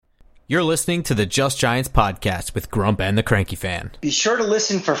You're listening to the Just Giants podcast with Grump and the Cranky Fan. Be sure to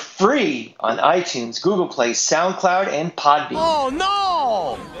listen for free on iTunes, Google Play, SoundCloud, and Podbean. Oh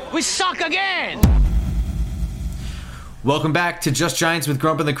no! We suck again! Welcome back to Just Giants with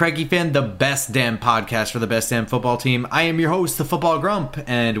Grump and the Cranky Fan, the best damn podcast for the best damn football team. I am your host, the Football Grump,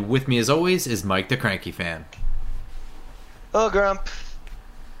 and with me as always is Mike the Cranky Fan. Hello, Grump.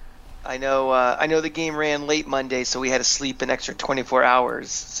 I know the game ran late Monday, so we had to sleep an extra 24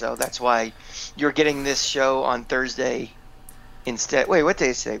 hours. So that's why you're getting this show on Thursday instead. Wait, what day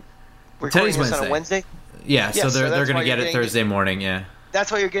is today? We're recording this on a Wednesday? Yeah, so they're going to get it Thursday morning, yeah.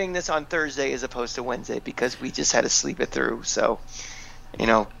 That's why you're getting this on Thursday as opposed to Wednesday, because we just had to sleep it through. So,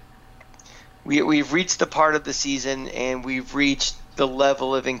 we've reached the part of the season, and we've reached the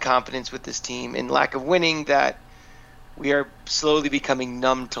level of incompetence with this team and lack of winning that we are slowly becoming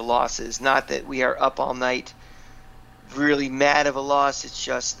numb to losses. Not that we are up all night really mad of a loss. It's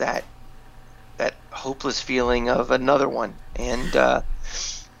just that hopeless feeling of another one. And the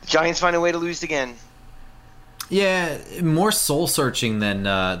Giants find a way to lose again. Yeah, more soul-searching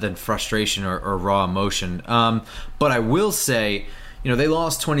than frustration or raw emotion. But I will say, they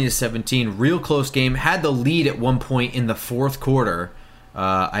lost 20-17, real close game. Had the lead at one point in the fourth quarter.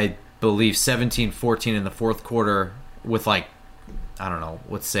 I believe 17-14 in the fourth quarter with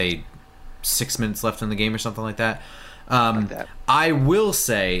let's say 6 minutes left in the game or something like that. I will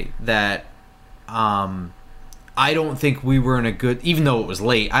say that I don't think we were in a good, even though it was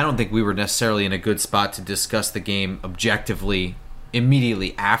late, I don't think we were necessarily in a good spot to discuss the game objectively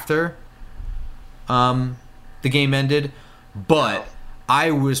immediately after the game ended. But I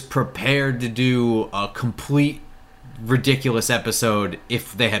was prepared to do a complete ridiculous episode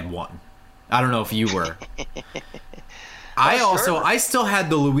if they had won. I don't know if you were. I still had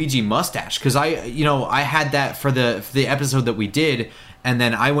the Luigi mustache because I had that for the episode that we did, and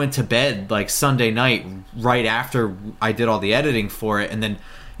then I went to bed like Sunday night right after I did all the editing for it, and then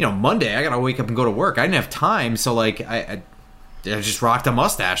Monday I gotta wake up and go to work. I didn't have time, so I just rocked a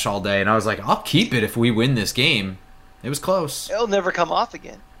mustache all day, and I was like, I'll keep it if we win this game. It was close. It'll never come off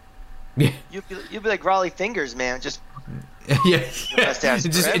again. Yeah, you'll be like Raleigh Fingers, man. Just yeah,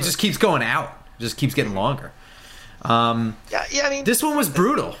 it just keeps going out. It just keeps getting longer. I mean, this one was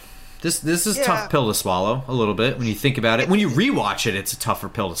brutal. This is a tough pill to swallow a little bit when you think about it. When you rewatch it, it's a tougher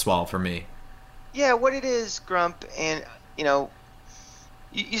pill to swallow for me. Yeah, what it is, Grump, and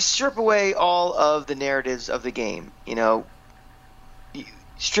you strip away all of the narratives of the game. You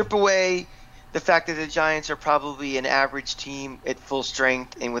strip away the fact that the Giants are probably an average team at full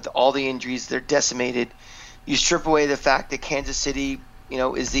strength, and with all the injuries, they're decimated. You strip away the fact that Kansas City,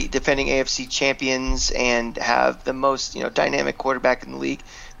 is the defending AFC champions and have the most, dynamic quarterback in the league,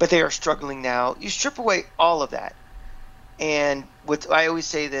 but they are struggling now. You strip away all of that. And I always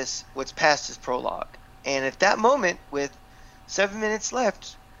say this, what's past is prologue. And at that moment, with 7 minutes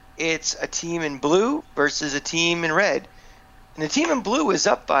left, it's a team in blue versus a team in red. And the team in blue is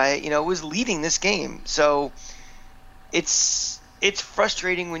up by, was leading this game. So it's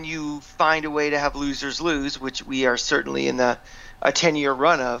frustrating when you find a way to have losers lose, which we are certainly in a 10-year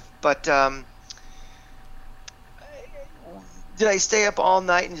run of. But did I stay up all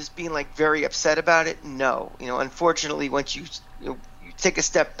night and just being very upset about it? No. Unfortunately, once you take a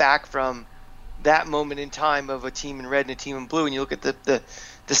step back from that moment in time of a team in red and a team in blue, and you look at the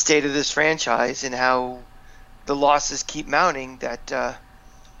state of this franchise and how the losses keep mounting, that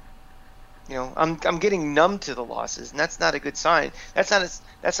I'm getting numb to the losses, and that's not a good sign. That's not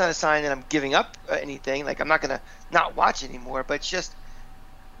a sign that I'm giving up anything. I'm not gonna not watch anymore. But it's just,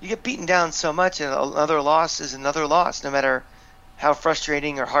 you get beaten down so much, and another loss is another loss, no matter how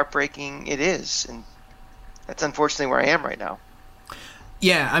frustrating or heartbreaking it is. And that's unfortunately where I am right now.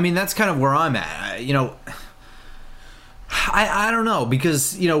 Yeah, I mean, that's kind of where I'm at. I don't know,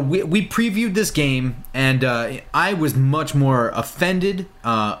 because we previewed this game, and I was much more offended,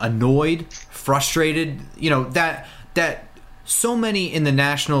 annoyed, frustrated. That so many in the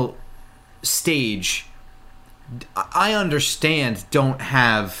national stage, I understand, don't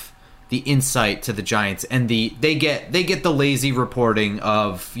have the insight to the Giants, and they get the lazy reporting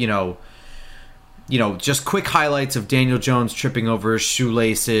of just quick highlights of Daniel Jones tripping over his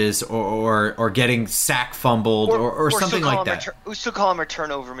shoelaces or getting sack fumbled or something like that. We still call him a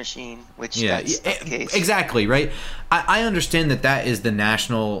turnover machine, which that's not the case. Exactly, right? I understand that is the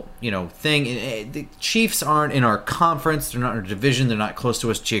national, thing. The Chiefs aren't in our conference. They're not in our division. They're not close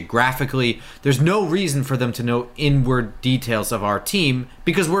to us geographically. There's no reason for them to know inward details of our team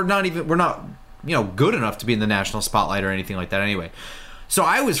because we're not good enough to be in the national spotlight or anything like that anyway. So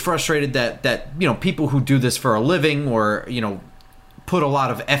I was frustrated that people who do this for a living or put a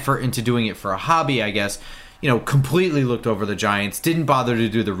lot of effort into doing it for a hobby, I guess, completely looked over the Giants, didn't bother to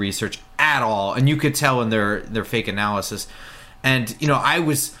do the research at all, and you could tell in their fake analysis. And I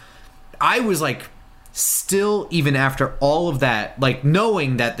was like, still, even after all of that, like,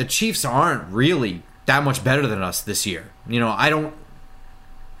 knowing that the Chiefs aren't really that much better than us this year. I don't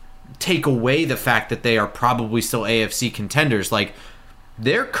take away the fact that they are probably still AFC contenders. Like,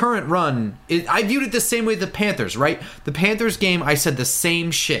 their current run, I viewed it the same way the Panthers, right? The Panthers game, I said the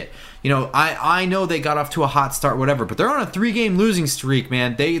same shit. I know they got off to a hot start, whatever, but they're on a 3-game losing streak,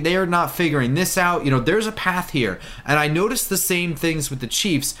 man. They are not figuring this out. There's a path here. And I noticed the same things with the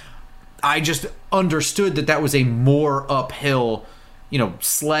Chiefs. I just understood that was a more uphill,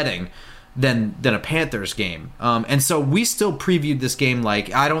 sledding than a Panthers game. And so we still previewed this game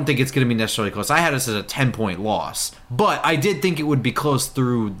like, I don't think it's going to be necessarily close. I had us as a 10-point loss, but I did think it would be close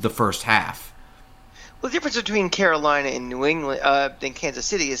through the first half. Well, the difference between Carolina and New England and Kansas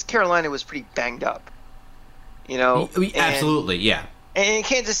City is Carolina was pretty banged up. Absolutely, yeah. And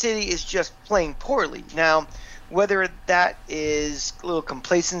Kansas City is just playing poorly. Now, whether that is a little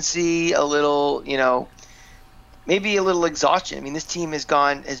complacency, a little, maybe a little exhaustion. I mean, this team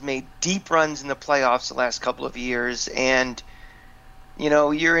has made deep runs in the playoffs the last couple of years, and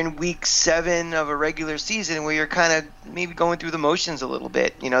you're in week 7 of a regular season where you're kind of maybe going through the motions a little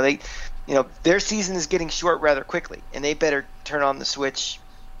bit. Their season is getting short rather quickly, and they better turn on the switch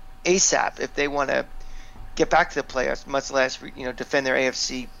ASAP if they want to get back to the playoffs, much less defend their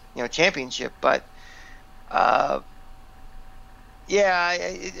AFC championship. But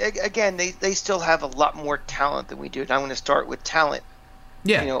again, they still have a lot more talent than we do. And I'm going to start with talent.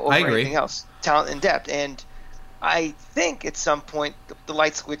 Yeah, over I agree. Anything else, talent and depth. And I think at some point the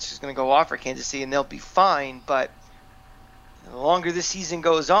light switch is going to go off for Kansas City, and they'll be fine. But the longer the season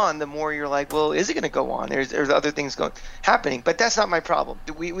goes on, the more you're like, well, is it going to go on? There's other things happening. But that's not my problem.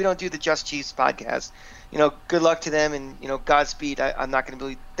 We don't do the Just Chiefs podcast. Good luck to them, and Godspeed. I'm not going to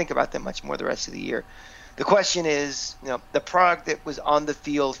really think about them much more the rest of the year. The question is, the product that was on the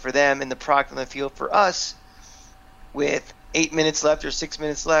field for them and the product on the field for us with 8 minutes left or 6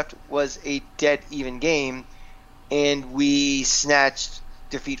 minutes left was a dead even game, and we snatched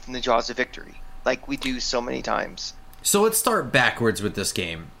defeat from the jaws of victory like we do so many times. So let's start backwards with this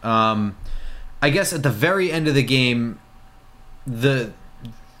game. I guess at the very end of the game, the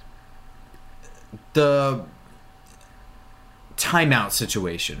timeout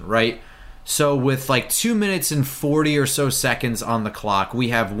situation, right? So with like 2 minutes and 40 or so seconds on the clock, we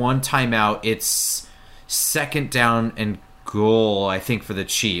have one timeout. It's 2nd down and goal, I think, for the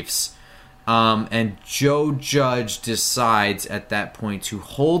Chiefs. And Joe Judge decides at that point to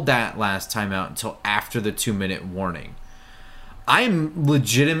hold that last timeout until after the 2-minute warning. I'm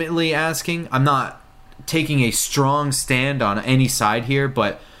legitimately asking, I'm not taking a strong stand on any side here,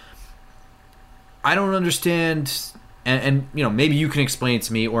 but I don't understand. And maybe you can explain it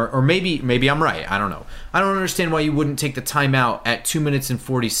to me, or maybe I'm right. I don't know. I don't understand why you wouldn't take the timeout at 2 minutes and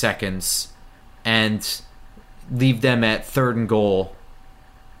 40 seconds and leave them at 3rd and goal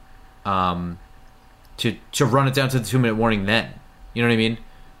to run it down to the 2-minute warning then. You know what I mean?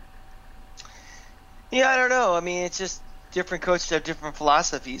 Yeah, I don't know. I mean, it's just different coaches have different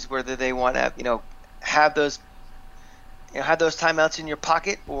philosophies, whether they want to, have those timeouts in your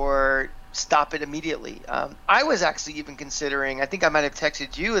pocket or stop it immediately. I was actually even considering, I think I might have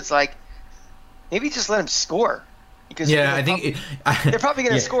texted you, it's like, maybe just let them score. Because I think they're probably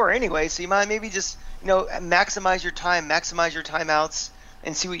going to score anyway, so you might maybe just, maximize your time, maximize your timeouts,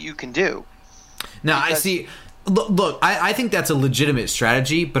 and see what you can do. Now, I see. Look, I think that's a legitimate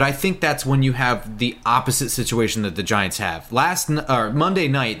strategy, but I think that's when you have the opposite situation that the Giants have. Monday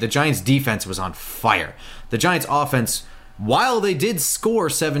night, the Giants' defense was on fire. The Giants' offense, while they did score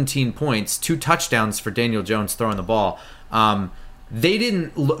 17 points, 2 touchdowns for Daniel Jones throwing the ball, they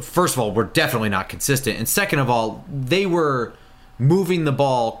didn't, first of all, were definitely not consistent. And second of all, they were moving the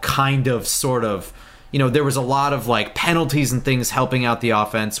ball kind of, sort of, there was a lot of like penalties and things helping out the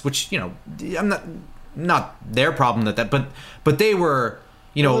offense, which, I'm not their problem but they were,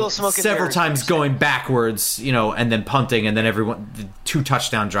 several times going backwards, and then punting, and then 2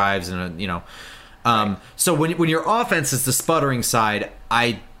 touchdown drives and, so when your offense is the sputtering side,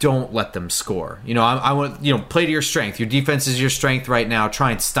 I don't let them score. I want, play to your strength. Your defense is your strength right now.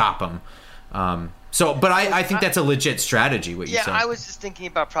 Try and stop them. But I think that's a legit strategy. What you said. I was just thinking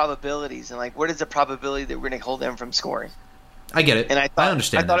about probabilities and like, what is the probability that we're going to hold them from scoring? I get it. And I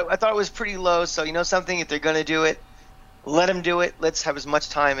understand. I thought it was pretty low. So something, if they're going to do it, let them do it. Let's have as much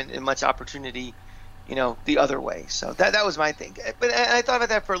time and much opportunity, the other way. So that was my thing. But I thought about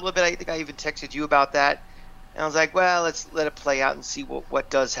that for a little bit. I think I even texted you about that. And I was like, well, let's let it play out and see what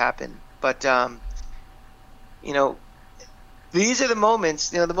does happen. But, you know, these are the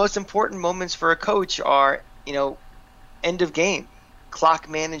moments, you know, the most important moments for a coach are, you know, end of game, clock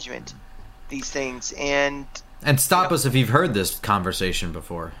management, these things. And stop us if you've heard this conversation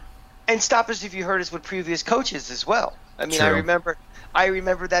before. And stop us if you heard us with previous coaches as well. I mean, True. I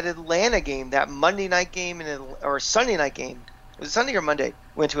remember that Atlanta game, that Monday night game, or Sunday night game. Was it Sunday or Monday?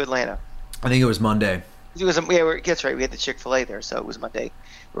 Went to Atlanta. I think it was Monday. It was, yeah, that's right. We had the Chick-fil-A there, so it was Monday.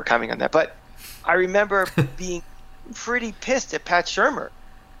 We're commenting on that. But I remember being pretty pissed at Pat Shurmur.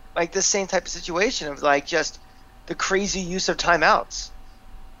 Like the same type of situation of like just the crazy use of timeouts.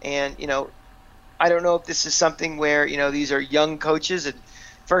 And, you know, I don't know if this is something where, you know, these are young coaches and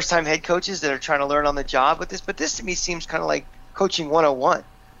first-time head coaches that are trying to learn on the job with this. But this to me seems kind of like coaching 101.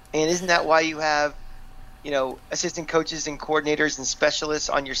 And isn't that why you have, you know, assistant coaches and coordinators and specialists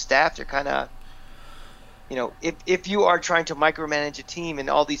on your staff? They're kind of, you know, if you are trying to micromanage a team and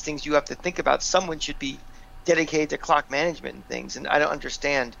all these things you have to think about, someone should be dedicated to clock management and things. And I don't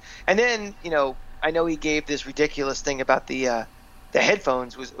understand. And then, you know, I know he gave this ridiculous thing about the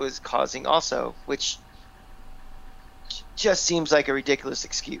headphones was causing also, which just seems like a ridiculous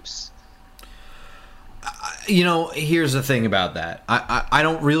excuse. You know, here's the thing about that. I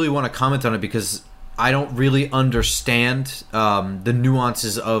don't really want to comment on it because I don't really understand the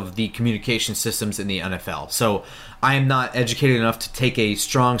nuances of the communication systems in the NFL. So I am not educated enough to take a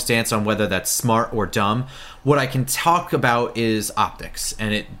strong stance on whether that's smart or dumb. What I can talk about is optics,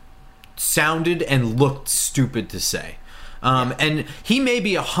 and it sounded and looked stupid to say. And he may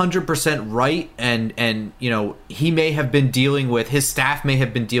be 100% right, and you know, he may have been dealing with, his staff may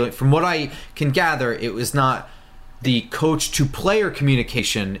have been dealing, from what I can gather, it was not the coach-to-player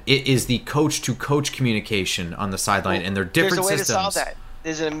communication, it is the coach-to-coach communication on the sideline, and they're different systems. There's a way to solve that.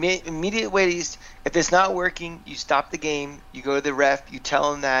 There's an immediate way to use, if it's not working, you stop the game, you go to the ref, you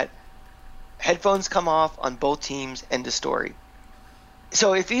tell him that headphones come off on both teams, end of story.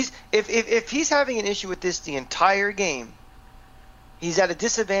 So if he's having an issue with this the entire game, he's at a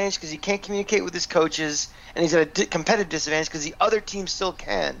disadvantage because he can't communicate with his coaches, and he's at a competitive disadvantage because the other team still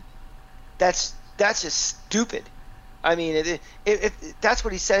can. That's just stupid. I mean, if that's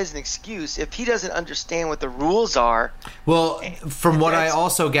what he says as an excuse, if he doesn't understand what the rules are. Well, from what I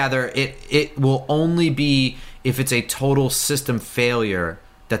also gather, it will only be if it's a total system failure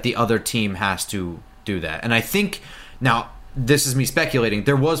that the other team has to do that. And I think, now, this is me speculating,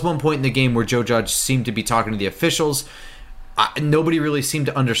 there was one point in the game where Joe Judge seemed to be talking to the officials. Nobody really seemed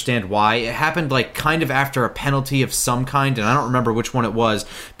to understand why. It happened like kind of after a penalty of some kind, and I don't remember which one it was,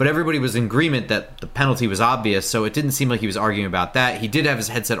 but everybody was in agreement that the penalty was obvious, so it didn't seem like he was arguing about that. He did have his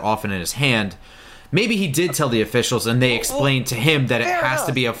headset off and in his hand. Maybe he did tell the officials, and they explained to him that it has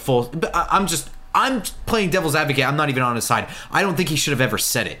to be a full... But I'm playing devil's advocate. I'm not even on his side. I don't think he should have ever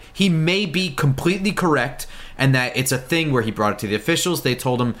said it. He may be completely correct, and that it's a thing where he brought it to the officials. They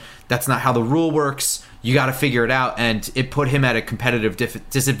told him that's not how the rule works. You got to figure it out, and it put him at a competitive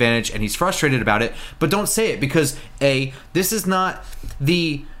disadvantage, and he's frustrated about it. But don't say it because this is not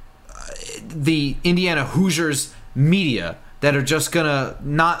the Indiana Hoosiers media that are just gonna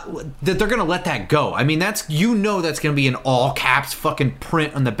that they're gonna let that go. I mean, that's gonna be in all caps fucking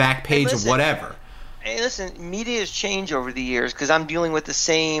print on the back page of whatever. Hey, listen, media has changed over the years because I'm dealing with the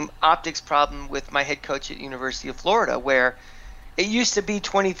same optics problem with my head coach at University of Florida, where it used to be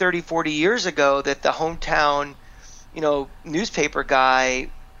 20, 30, 40 years ago that the hometown, you know, newspaper guy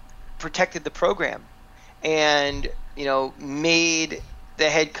protected the program and, you know, made the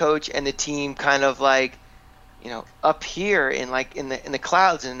head coach and the team kind of like, you know, up here in the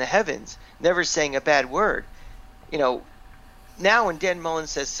clouds and in the heavens, never saying a bad word. You know, now when Dan Mullen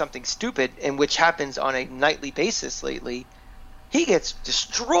says something stupid, and which happens on a nightly basis lately, he gets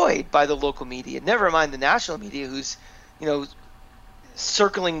destroyed by the local media. Never mind the national media, who's, you know,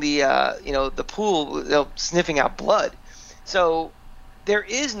 circling the the pool, you know, sniffing out blood. So there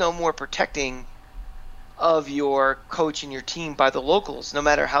is no more protecting of your coach and your team by the locals, no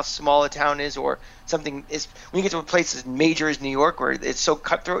matter how small a town is or something is. When you get to a place as major as New York, where it's so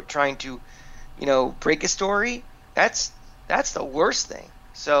cutthroat trying to, you know, break a story, that's the worst thing.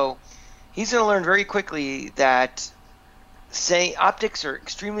 So he's going to learn very quickly that saying optics are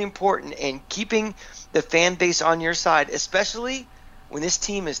extremely important, and keeping the fan base on your side, especially when this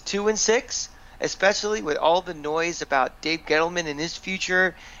team is 2-6, especially with all the noise about Dave Gettleman and his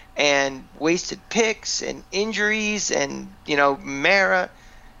future and wasted picks and injuries and, you know, Mara.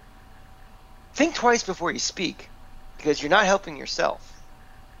 Think twice before you speak, because you're not helping yourself.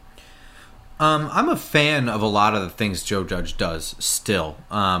 I'm a fan of a lot of the things Joe Judge does still.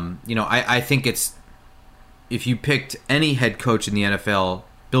 You know, I think it's if you picked any head coach in the NFL,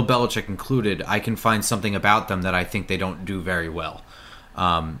 Bill Belichick included, I can find something about them that I think they don't do very well.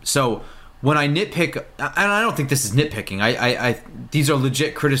 So when I nitpick, and I don't think this is nitpicking, I these are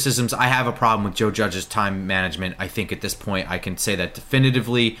legit criticisms. I have a problem with Joe Judge's time management. I think at this point I can say that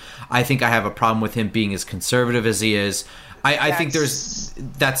definitively. I think I have a problem with him being as conservative as he is. I think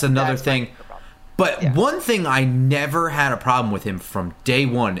that's another thing. But one thing I never had a problem with him from day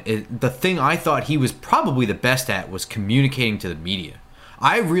one, the thing I thought he was probably the best at was communicating to the media.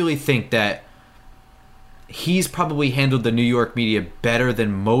 I really think that he's probably handled the New York media better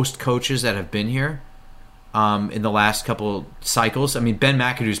than most coaches that have been here in the last couple cycles. I mean, Ben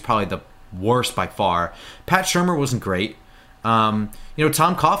McAdoo's probably the worst by far. Pat Shurmur wasn't great. Tom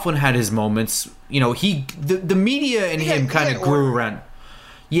Coughlin had his moments. The media and him kind of grew around.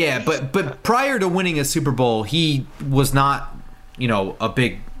 Yeah, but prior to winning a Super Bowl, he was not, a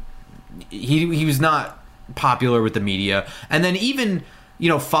big. He was not popular with the media, and then even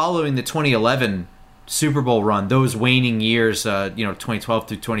following the 2011 Super Bowl run, those waning years, 2012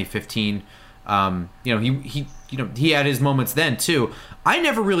 through 2015, he had his moments then too. I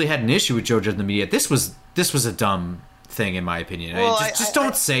never really had an issue with Joe Judge in the media. This was a dumb thing in my opinion. Well, just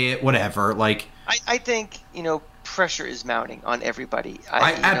don't say it. Whatever. Like I think pressure is mounting on everybody.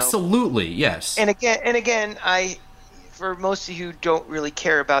 Absolutely, yes. And again, for most of you who don't really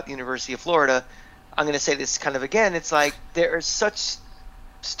care about the University of Florida, I'm going to say this kind of again. It's like there are such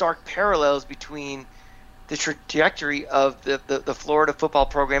stark parallels between the trajectory of the Florida football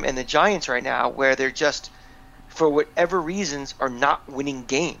program and the Giants right now, where they're just, for whatever reasons, are not winning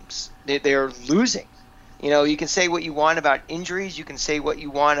games. They're losing. You can say what you want about injuries. You can say what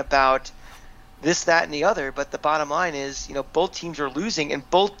you want about this, that, and the other, but the bottom line is, both teams are losing, and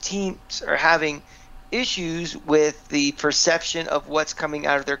both teams are having issues with the perception of what's coming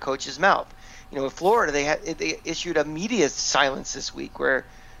out of their coach's mouth. In Florida, they issued a media silence this week where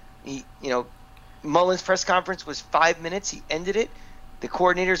Mullen's press conference was 5 minutes. He ended it. The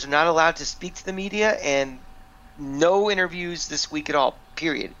coordinators are not allowed to speak to the media, and no interviews this week at all,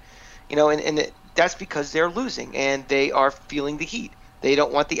 period. That's because they're losing, and they are feeling the heat. They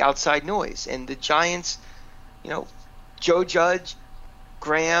don't want the outside noise. And the Giants, Joe Judge,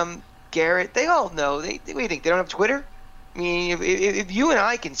 Graham, Garrett, they all know. What do you think? They don't have Twitter? I mean, if you and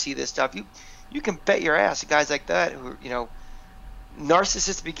I can see this stuff, you can bet your ass guys like that who are,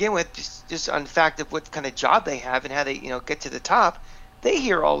 narcissists to begin with, just on the fact of what kind of job they have and how they, get to the top, they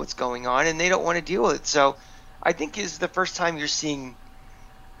hear all what's going on and they don't want to deal with it. So I think is the first time you're seeing,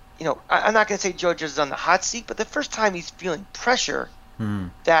 I'm not going to say Joe Judge is on the hot seat, but the first time he's feeling pressure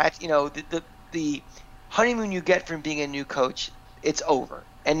that, the honeymoon you get from being a new coach, it's over.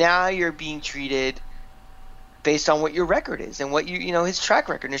 And now you're being treated based on what your record is and what his track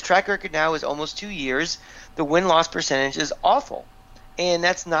record. And his track record now is almost 2 years. The win-loss percentage is awful. And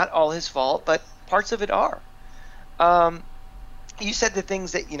that's not all his fault, but parts of it are. You said the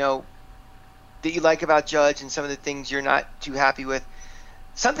things that, that you like about Judge and some of the things you're not too happy with.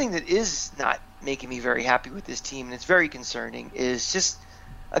 Something that is not making me very happy with this team, and it's very concerning, is just,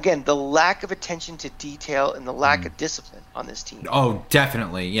 again, the lack of attention to detail and the lack of discipline on this team. Oh,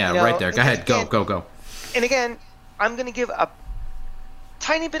 definitely. Yeah, right there. Go ahead. Go. And again, I'm going to give a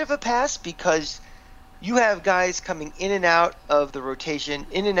tiny bit of a pass because you have guys coming in and out of the rotation,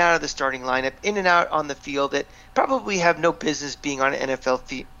 in and out of the starting lineup, in and out on the field that probably have no business being on an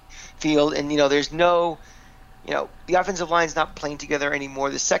NFL field. And, there's no, the offensive line's not playing together anymore.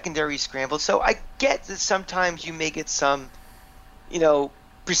 The secondary scrambled. So I get that sometimes you may get some,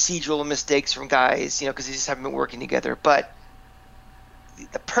 procedural mistakes from guys, because they just haven't been working together. But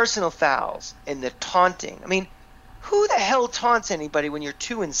the personal fouls and the taunting. I mean, who the hell taunts anybody when you're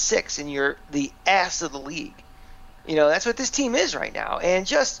 2-6 and you're the ass of the league? That's what this team is right now. And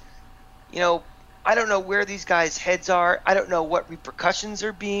just, I don't know where these guys' heads are. I don't know what repercussions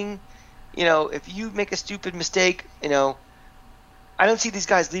are being. If you make a stupid mistake, I don't see these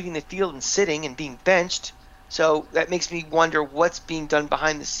guys leaving the field and sitting and being benched. So that makes me wonder what's being done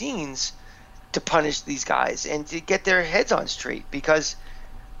behind the scenes to punish these guys and to get their heads on straight, because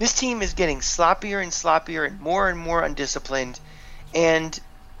this team is getting sloppier and sloppier and more undisciplined. And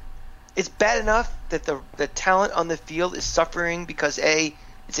it's bad enough that the talent on the field is suffering because A,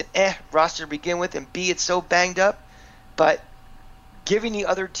 it's an roster to begin with, and B, it's so banged up. But giving the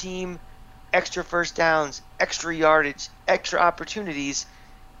other team extra first downs, extra yardage, extra opportunities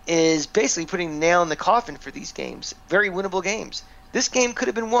is basically putting the nail in the coffin for these games. Very winnable games. This game could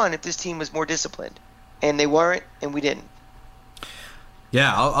have been won if this team was more disciplined. And they weren't, and we didn't.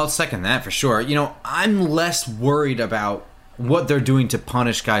 Yeah, I'll second that for sure. I'm less worried about what they're doing to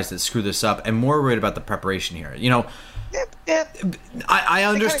punish guys that screw this up, and more worried about the preparation here. I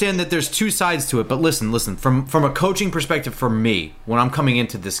understand that there's two sides to it, but listen. From a coaching perspective, for me, when I'm coming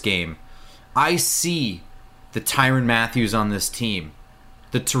into this game, I see the Tyrann Mathieu on this team,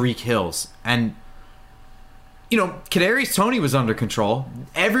 the Tyreek Hills, and Kadarius Toney was under control.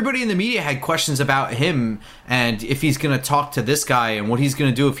 Everybody in the media had questions about him and if he's going to talk to this guy and what he's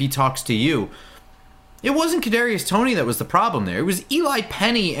going to do if he talks to you. It wasn't Kadarius Toney that was the problem there. It was Eli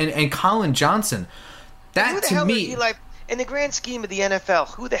Penny and Colin Johnson. That, to me, in the grand scheme of the NFL,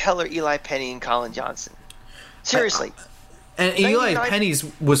 who the hell are Eli Penny and Colin Johnson? Seriously. And Eli Penny's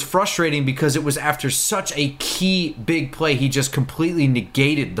was frustrating because it was after such a key big play. He just completely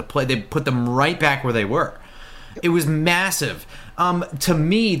negated the play. They put them right back where they were. It was massive. To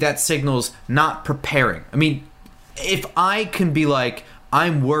me, that signals not preparing. I mean, if I can be like,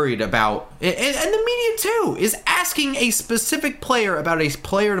 I'm worried about, and the media too, is asking a specific player about a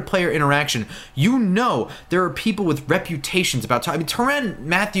player-to-player interaction. There are people with reputations about Tom. I mean, Tyrann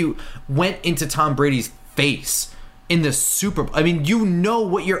Mathieu went into Tom Brady's face in the Super Bowl. I mean,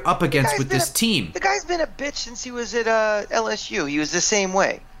 what you're up against with this team. The guy's been a bitch since he was at LSU. He was the same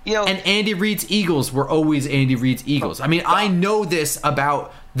way. And Andy Reid's Eagles were always Andy Reid's Eagles. I mean, I know this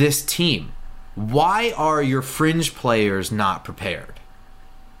about this team. Why are your fringe players not prepared?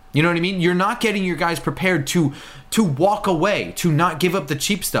 You know what I mean? You're not getting your guys prepared to walk away, to not give up the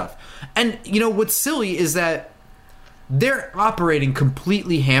cheap stuff. And, what's silly is that they're operating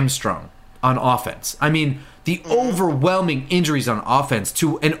completely hamstrung on offense. I mean, the overwhelming injuries on offense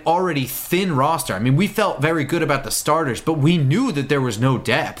to an already thin roster. I mean, we felt very good about the starters, but we knew that there was no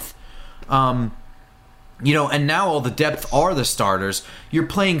depth. And now all the depth are the starters. You're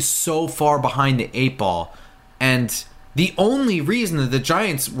playing so far behind the 8 ball. And the only reason that the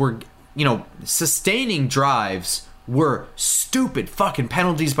Giants were, sustaining drives were stupid fucking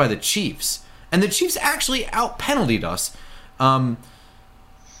penalties by the Chiefs. And the Chiefs actually out-penaltied us.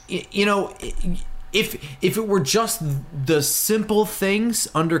 If it were just the simple things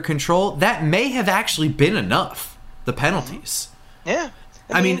under control, that may have actually been enough, the penalties. Yeah.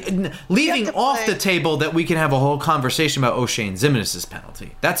 I mean, leaving off the table that we can have a whole conversation about O'Shane Ximines'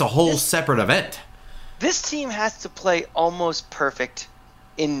 penalty. That's a whole separate event. This team has to play almost perfect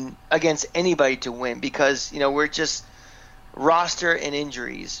against anybody to win because, we're just roster and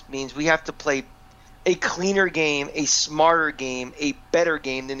injuries means we have to play a cleaner game, a smarter game, a better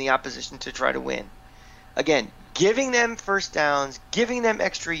game than the opposition to try to win. Again, giving them first downs, giving them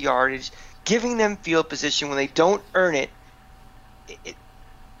extra yardage, giving them field position when they don't earn it,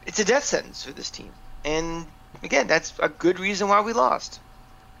 it's a death sentence for this team. And again, that's a good reason why we lost.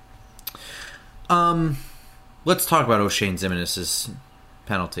 Let's talk about O'Shane Ximines'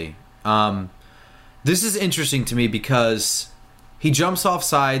 penalty. This is interesting to me because he jumps off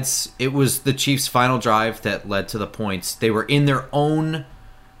sides. It was the Chiefs' final drive that led to the points. They were in their own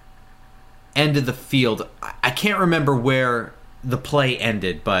end of the field. I can't remember where the play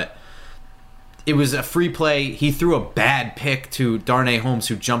ended, but it was a free play. He threw a bad pick to Darnay Holmes,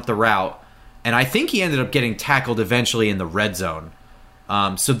 who jumped the route, and I think he ended up getting tackled eventually in the red zone.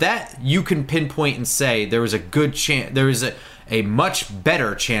 So that you can pinpoint and say there was a good chance, there is a much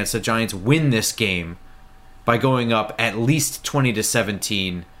better chance the Giants win this game by going up at least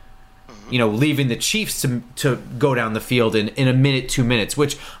 20-17, leaving the Chiefs to go down the field in a minute, 2 minutes,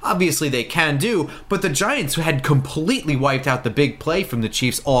 which obviously they can do, but the Giants had completely wiped out the big play from the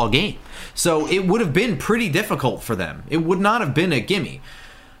Chiefs all game. So it would have been pretty difficult for them. It would not have been a gimme.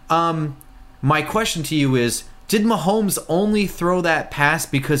 My question to you is, did Mahomes only throw that pass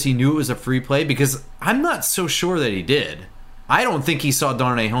because he knew it was a free play? Because I'm not so sure that he did. I don't think he saw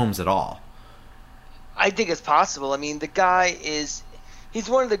Darnay Holmes at all. I think it's possible. I mean, the guy he's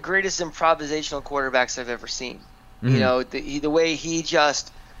one of the greatest improvisational quarterbacks I've ever seen. Mm-hmm. The way he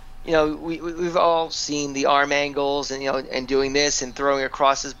just, we've all seen the arm angles and doing this and throwing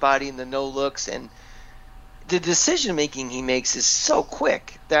across his body and the no looks, and the decision making he makes is so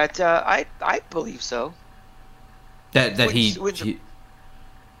quick that I believe so.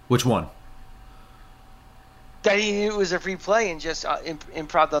 Which one? That he knew it was a free play and just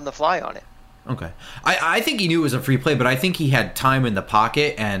improv on the fly on it. Okay. I think he knew it was a free play, but I think he had time in the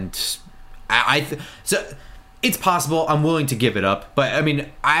pocket, and so it's possible. I'm willing to give it up, but I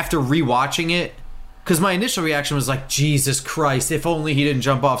mean, after rewatching it, because my initial reaction was like, Jesus Christ, if only he didn't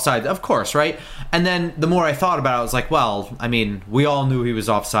jump offside. Of course, right? And then the more I thought about it, I was like, well, I mean, we all knew he was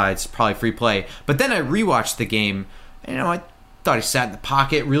offsides, probably free play. But then I rewatched the game, and, I thought he sat in the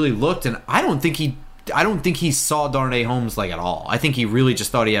pocket, really looked, and I don't think he saw Darnay Holmes like at all. I think he really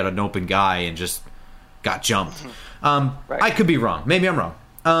just thought he had an open guy and just got jumped. Right. I could be wrong. Maybe I'm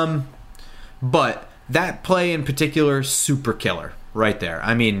wrong. But that play in particular, super killer right there.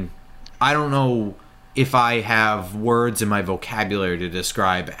 I mean, I don't know if I have words in my vocabulary to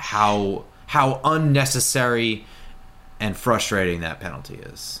describe how unnecessary and frustrating that penalty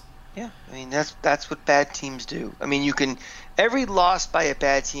is. Yeah, I mean that's what bad teams do. I mean, every loss by a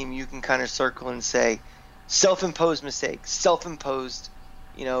bad team, you can kind of circle and say, self-imposed mistake, self-imposed.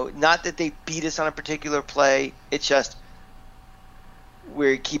 Not that they beat us on a particular play. It's just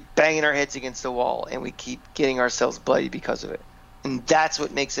we keep banging our heads against the wall and we keep getting ourselves bloody because of it. And that's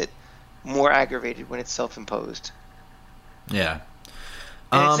what makes it more aggravated when it's self-imposed. Yeah.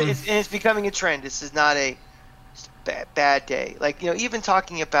 And it's becoming a trend. This is not a bad day. Like, even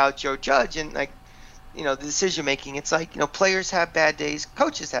talking about Joe Judge and the decision making, it's like, players have bad days,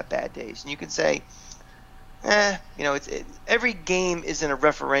 coaches have bad days. And you can say, every game isn't a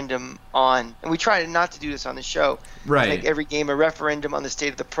referendum on, and we try not to do this on the show. Right. Make every game a referendum on the state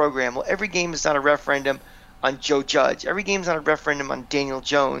of the program. Well, every game is not a referendum on Joe Judge. Every game is not a referendum on Daniel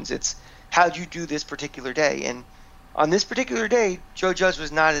Jones. It's how'd you do this particular day? And on this particular day, Joe Judge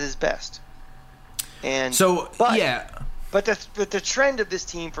was not at his best. And but the trend of this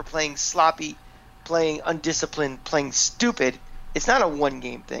team for playing sloppy, playing undisciplined, playing stupid, it's not a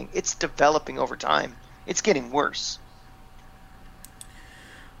one-game thing. It's developing over time. It's getting worse.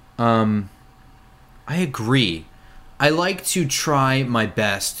 I agree. I like to try my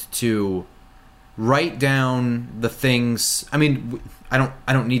best to write down the things. I mean, I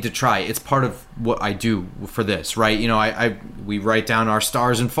don't need to try. It's part of what I do for this, right? We write down our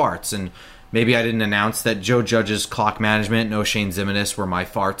stars and farts, and maybe I didn't announce that Joe Judge's clock management, no Shane Zimmerman were my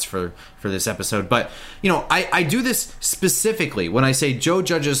farts for this episode. But, I do this specifically when I say Joe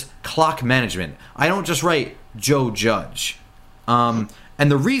Judge's clock management. I don't just write Joe Judge. And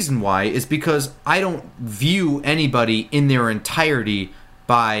the reason why is because I don't view anybody in their entirety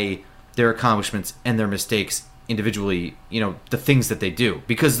by their accomplishments and their mistakes individually, the things that they do.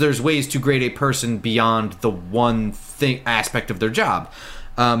 Because there's ways to grade a person beyond the one aspect of their job.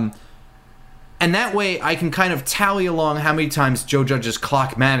 And that way I can kind of tally along how many times Joe Judge's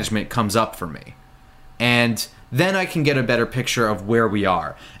clock management comes up for me. And then I can get a better picture of where we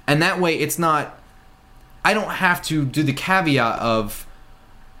are. And that way it's not... I don't have to do the caveat of...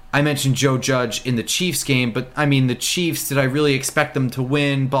 I mentioned Joe Judge in the Chiefs game, but I mean the Chiefs, did I really expect them to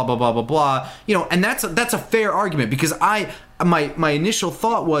win? Blah, blah, blah, blah, blah. And that's a fair argument because my initial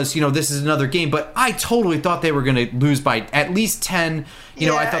thought was, this is another game, but I totally thought they were going to lose by at least 10.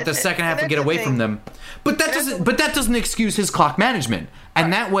 I thought the second half would get away from them. But that doesn't excuse his clock management.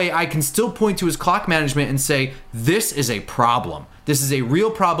 And that way I can still point to his clock management and say, this is a problem. This is a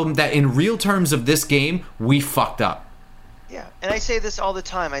real problem that in real terms of this game, we fucked up. Yeah, and I say this all the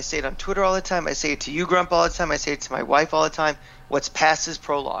time. I say it on Twitter all the time. I say it to you, Grump, all the time. I say it to my wife all the time. What's past is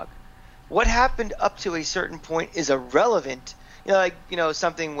prologue. What happened up to a certain point is irrelevant.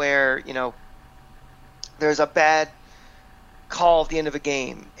 Something where, there's a bad call at the end of a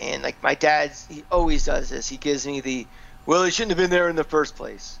game. And, my dad, he always does this. He gives me he shouldn't have been there in the first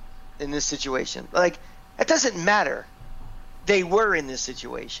place in this situation. That doesn't matter. They were in this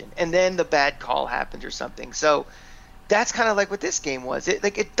situation. And then the bad call happened or something. So... that's kind of like what this game was.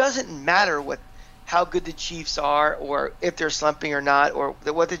 It doesn't matter how good the Chiefs are or if they're slumping or not or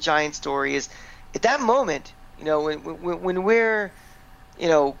what the Giants' story is. At that moment, when we're,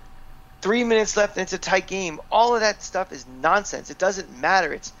 3 minutes left and it's a tight game, all of that stuff is nonsense. It doesn't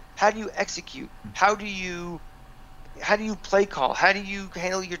matter. It's how do you execute? How do you play call? How do you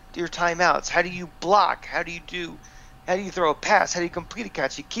handle your timeouts? How do you block? How do you throw a pass? How do you complete a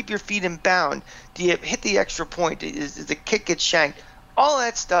catch? Do you keep your feet in bound? Do you hit the extra point? Does the kick get shanked? All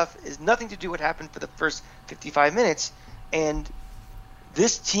that stuff is nothing to do with what happened for the first 55 minutes. And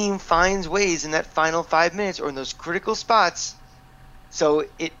this team finds ways in that final 5 minutes or in those critical spots. So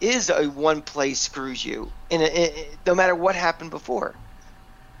it is a one play screws you, no matter what happened before.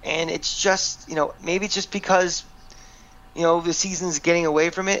 And it's just, maybe it's just because, the season's getting away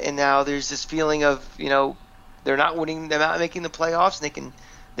from it. And now there's this feeling of, they're not winning. They're not making the playoffs. And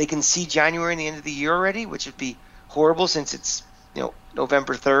they can see January and the end of the year already, which would be horrible since it's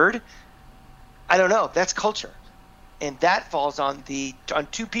November 3rd. I don't know. That's culture, and that falls on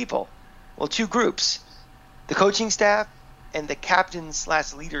two people, two groups, the coaching staff and the captains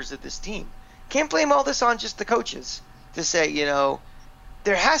 / leaders of this team. Can't blame all this on just the coaches to say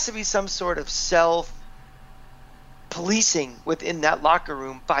there has to be some sort of self policing within that locker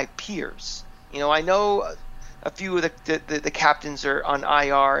room by peers. I know. A few of the captains are on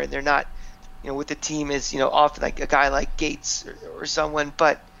IR and they're not, with the team is, often like a guy like Gates or someone.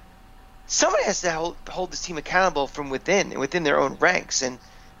 But somebody has to hold this team accountable from within their own ranks, and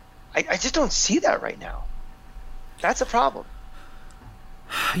I just don't see that right now. That's a problem.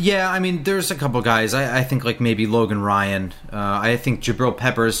 Yeah, I mean, there's a couple guys. I think like maybe Logan Ryan. I think Jabril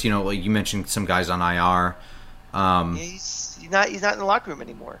Peppers. Like you mentioned some guys on IR. He's not in the locker room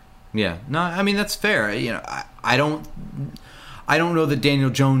anymore. Yeah, no, I mean that's fair. I don't know that Daniel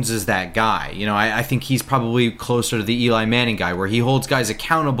Jones is that guy. I think he's probably closer to the Eli Manning guy, where he holds guys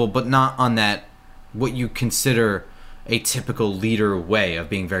accountable, but not on that what you consider a typical leader way of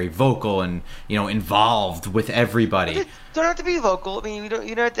being very vocal and involved with everybody. You don't have to be vocal. I mean, you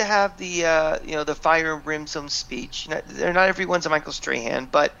don't have to have the the fire and brimstone speech. Not everyone's a Michael Strahan,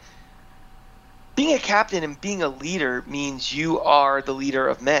 but being a captain and being a leader means you are the leader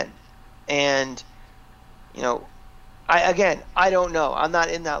of men. And I don't know. I'm not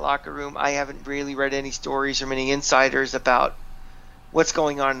in that locker room. I haven't really read any stories from any insiders about what's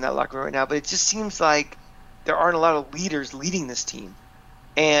going on in that locker room right now. But it just seems like there aren't a lot of leaders leading this team,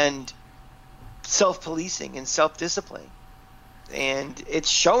 and self-policing and self-discipline, and it's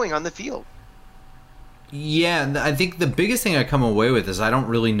showing on the field. Yeah, and I think the biggest thing I come away with is I don't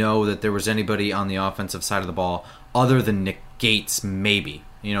really know that there was anybody on the offensive side of the ball other than Nick Gates, maybe.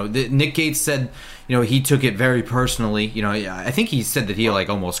 Nick Gates said, he took it very personally. I think he said that he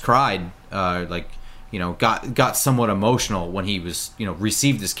almost cried, got somewhat emotional when he was,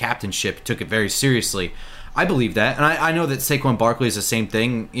 received his captainship, took it very seriously. I believe that, and I know that Saquon Barkley is the same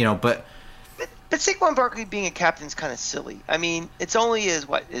thing, but Saquon Barkley being a captain is kind of silly. I mean, it's only his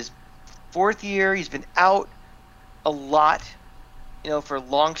fourth year. He's been out a lot, for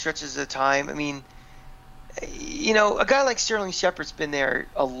long stretches of time. I mean, a guy like Sterling Shepard's been there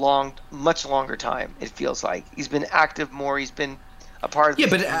much longer time. It feels like he's been active more. He's been a part of. Yeah,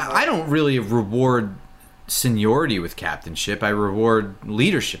 but I don't really reward seniority with captainship. I reward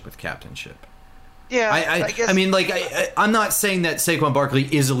leadership with captainship. Yeah, I guess. I mean, I'm not saying that Saquon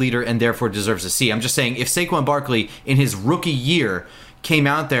Barkley is a leader and therefore deserves a C. I'm just saying if Saquon Barkley in his rookie year came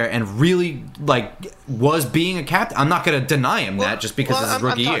out there and really was being a captain, I'm not going to deny him that just because it's his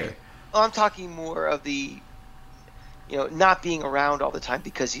rookie year. Well, I'm talking more of the, not being around all the time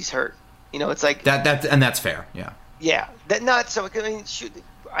because he's hurt. It's like that, and that's fair. Yeah. Yeah, that not so. I mean,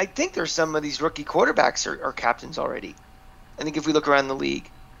 I think there's some of these rookie quarterbacks are captains already. I think if we look around the league.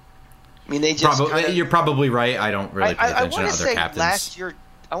 I mean, they just you're probably right. I don't really pay attention to other captains. Last year,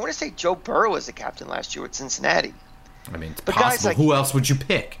 I want to say Joe Burrow was a captain last year with Cincinnati. I mean, it's possible. Who else would you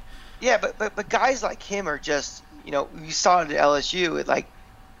pick? Yeah, but guys like him are just, you saw it at LSU.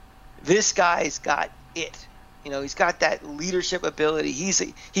 This guy's got it. He's got that leadership ability.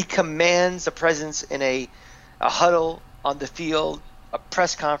 He commands a presence in a huddle, on the field, a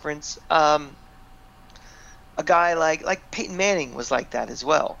press conference. A guy like Peyton Manning was like that as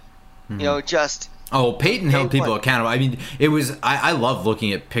well. Mm-hmm. Peyton held people accountable. I mean, it was. I love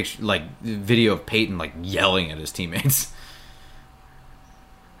looking at video of Peyton yelling at his teammates.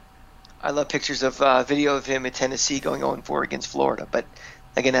 I love pictures of video of him at Tennessee going 0-4 against Florida, but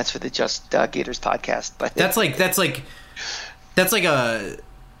again, that's for the Just Gators podcast. But that's like a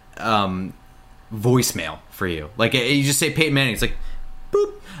voicemail for you. You just say Peyton Manning. It's like,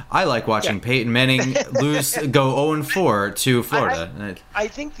 boop. I like watching Peyton Manning go 0-4 to Florida. I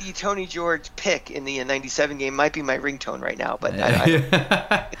think the Tony George pick in the '97 game might be my ringtone right now, but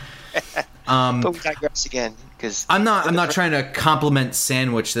but we digress again because I'm not trying to compliment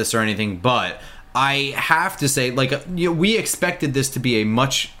sandwich this or anything, but I have to say, we expected this to be a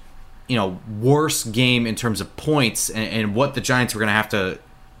much worse game in terms of points and what the Giants were going to have to.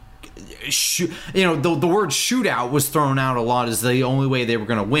 The word shootout was thrown out a lot as the only way they were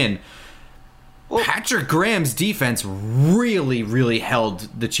going to win. Well, Patrick Graham's defense really, really held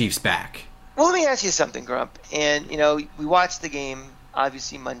the Chiefs back. Well, let me ask you something, Grump. And, we watched the game,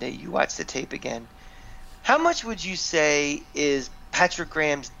 obviously Monday. You watched the tape again. How much would you say is Patrick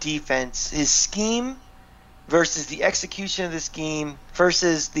Graham's defense, his scheme versus the execution of the scheme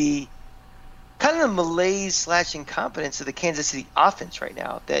versus the kind of the malaise / incompetence of the Kansas City offense right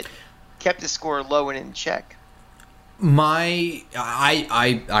now that kept the score low and in check? I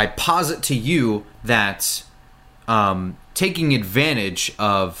posit to you that taking advantage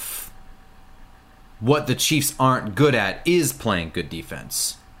of what the Chiefs aren't good at is playing good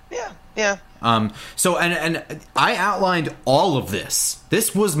defense. Yeah. So and I outlined all of this.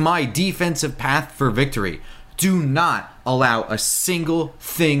 This was my defensive path for victory. Do not allow a single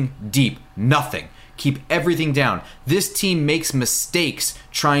thing deep. Nothing. Keep everything down. This team makes mistakes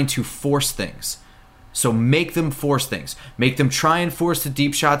trying to force things. So make them force things. Make them try and force the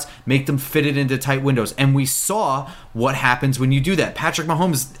deep shots. Make them fit it into tight windows. And we saw what happens when you do that. Patrick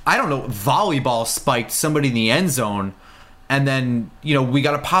Mahomes, I don't know, volleyball spiked somebody in the end zone. And then, we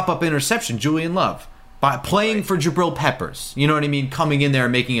got a pop-up interception, Julian Love, by playing for Jabril Peppers. You know what I mean? Coming in there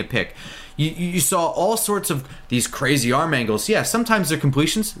and making a pick. You saw all sorts of these crazy arm angles. Yeah, sometimes they're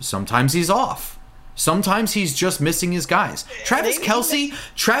completions. Sometimes he's off. Sometimes he's just missing his guys. Travis Kelce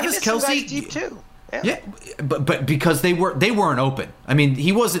deep too. Yeah, but because they weren't open. I mean,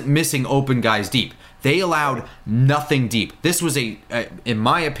 he wasn't missing open guys deep. They allowed nothing deep. This was in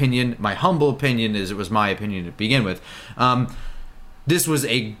my opinion, my humble opinion is it was my opinion to begin with. This was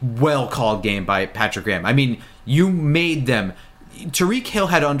a well-called game by Patrick Graham. I mean, you made them. Tyreek Hill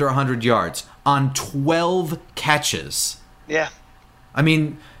had under 100 yards on 12 catches. Yeah. I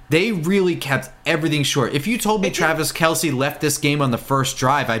mean, they really kept everything short. If you told me Travis Kelce left this game on the first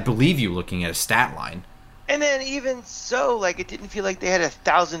drive, I'd believe you looking at a stat line. And then even so, it didn't feel like they had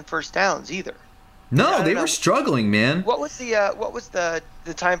 1,000 first downs either. No, they were struggling, man. What was the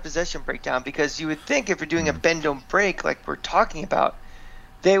time possession breakdown? Because you would think if you're doing a bend don't break like we're talking about,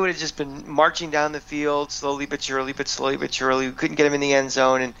 they would have just been marching down the field slowly but surely. We couldn't get them in the end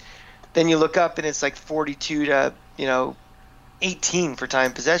zone, and then you look up and it's 42 to 18 for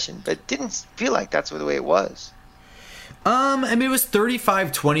time possession, but it didn't feel like that's the way it was. I mean, it was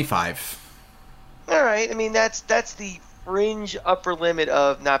 35-25. All right. I mean, that's the fringe upper limit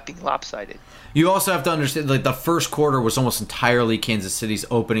of not being lopsided. You also have to understand, the first quarter was almost entirely Kansas City's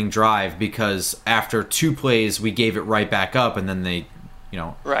opening drive because after 2 plays, we gave it right back up, and then they,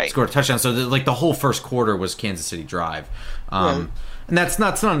 scored a touchdown. So, the whole first quarter was Kansas City drive. Right. And that's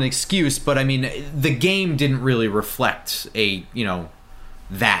not an excuse, but I mean, the game didn't really reflect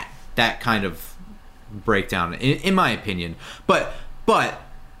that kind of breakdown, in my opinion. But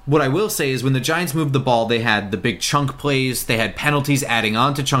what I will say is when the Giants moved the ball, they had the big chunk plays, they had penalties adding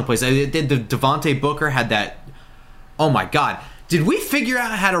on to chunk plays. The Devontae Booker had that. Oh my God. Did we figure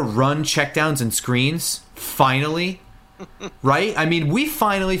out how to run checkdowns and screens? Finally? Right? I mean, we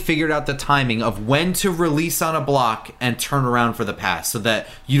finally figured out the timing of when to release on a block and turn around for the pass so that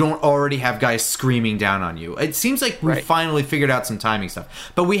you don't already have guys screaming down on you. It seems like we finally figured out some timing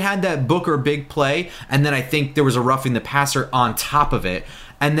stuff. But we had that Booker big play, and then I think there was a roughing the passer on top of it.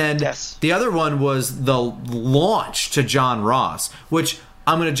 And then the other one was the launch to John Ross, which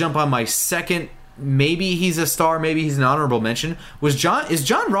I'm going to jump on my second. Maybe he's a star, maybe he's an honorable mention. Is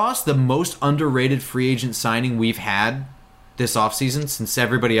John Ross the most underrated free agent signing we've had this offseason since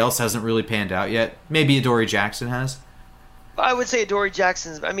everybody else hasn't really panned out yet? Maybe Adoree Jackson has. I would say Adoree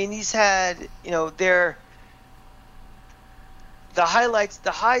Jackson's. I mean, he's had, the highlights,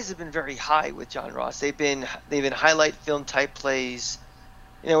 the highs have been very high with John Ross. They've been highlight film type plays.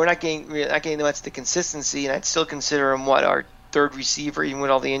 We're not getting much the consistency, and I'd still consider him our third receiver, even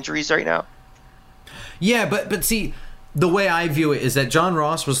with all the injuries right now. Yeah, but see, the way I view it is that John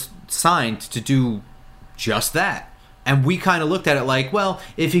Ross was signed to do just that. And we kind of looked at it like, well,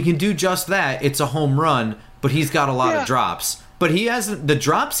 if he can do just that, it's a home run, but he's got a lot of drops. But he hasn't, the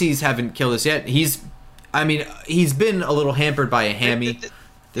dropsies haven't killed us yet. He's been a little hampered by a hammy.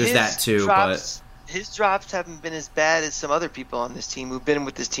 There's that too, but his drops haven't been as bad as some other people on this team who've been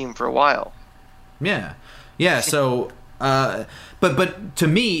with this team for a while. Yeah. So, but to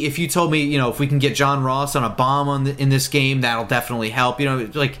me, if you told me, if we can get John Ross on a bomb in this game, that'll definitely help.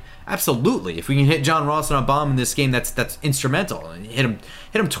 Absolutely. If we can hit John Ross on a bomb in this game, that's instrumental. And hit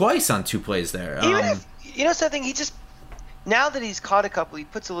him twice on 2 plays there. Even if something, he just, now that he's caught a couple, he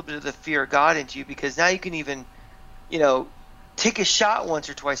puts a little bit of the fear of God into you, because now you can even, take a shot once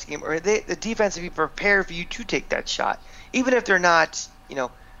or twice a game, or the defense will be prepared for you to take that shot, even if they're not.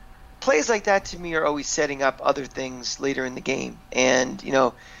 Plays like that to me are always setting up other things later in the game, and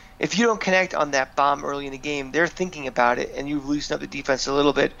if you don't connect on that bomb early in the game, they're thinking about it, and you loosen up the defense a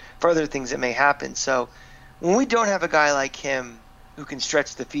little bit for other things that may happen. So when we don't have a guy like him who can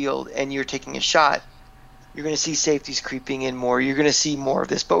stretch the field and you're taking a shot, you're going to see safeties creeping in more. You're going to see more of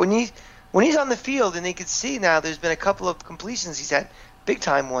this. But when he's on the field and they can see now there's been a couple of completions he's had,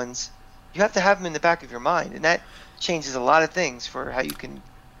 big-time ones, you have to have him in the back of your mind, and that changes a lot of things for how you can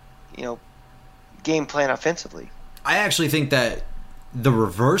game plan offensively. I actually think that the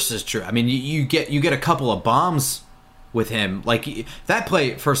reverse is true. I mean, you get a couple of bombs with him. Like that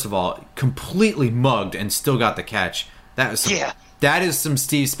play, first of all, completely mugged and still got the catch. That is some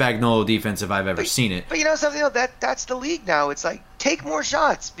Steve Spagnuolo defense if I've ever seen it. But something that's the league now. It's like, take more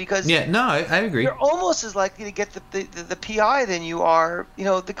shots, because I agree. You're almost as likely to get the PI than you are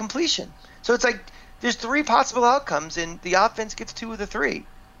the completion. So it's like there's 3 possible outcomes, and the offense gets 2 of the 3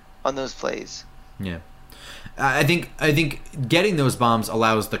 on those plays. Yeah. I think getting those bombs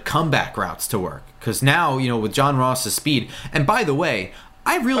allows the comeback routes to work, because now, with John Ross's speed, and by the way,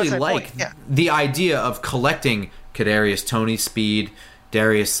 I really like the idea of collecting Kadarius Toney's speed,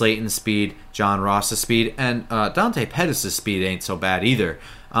 Darius Slayton's speed, John Ross's speed, and Dante Pettis' speed ain't so bad either.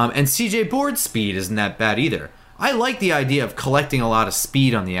 And CJ Board's speed isn't that bad either. I like the idea of collecting a lot of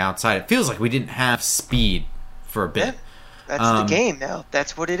speed on the outside. It feels like we didn't have speed for a bit. Yeah. That's the game now.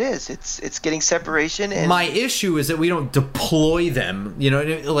 That's what it is. It's getting separation. And my issue is that we don't deploy them,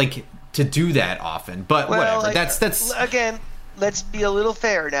 to do that often. But whatever. That's again. Let's be a little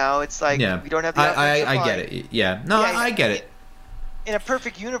fair now. It's like we don't have the. I get it. Yeah. No, I get it. In a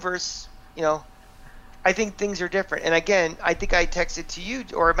perfect universe, I think things are different. And again, I think I texted to you,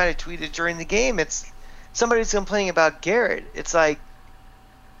 or I might have tweeted during the game. It's somebody's complaining about Garrett. It's like.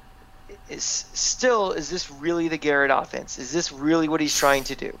 Is this really the Garrett offense? Is this really what he's trying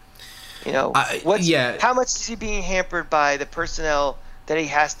to do? How much is he being hampered by the personnel that he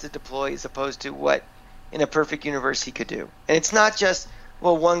has to deploy as opposed to what in a perfect universe he could do? And it's not just,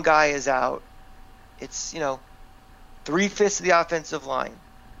 one guy is out. It's, 3/5 of the offensive line.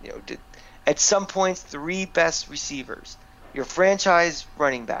 At some points, 3 best receivers. Your franchise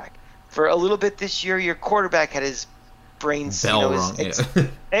running back. For a little bit this year, your quarterback had his brains,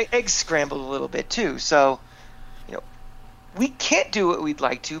 eggs scrambled a little bit too. So, we can't do what we'd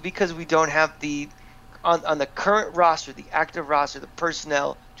like to because we don't have on the current roster, the active roster, the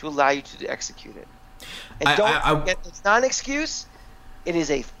personnel to allow you to execute it. And don't forget, it's not an excuse; it is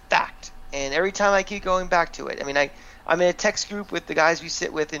a fact. And every time I keep going back to it, I mean, I'm in a text group with the guys we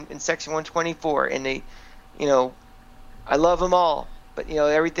sit with in Section 124, and they, I love them all, but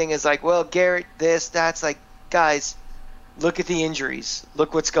everything is like, Garrett, that's like, guys. Look at the injuries.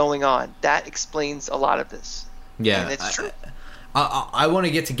 Look what's going on. That explains a lot of this. Yeah, and it's true. I want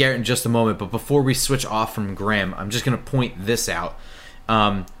to get to Garrett in just a moment, but before we switch off from Graham, I'm just going to point this out.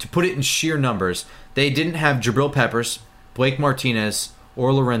 To put it in sheer numbers, they didn't have Jabril Peppers, Blake Martinez,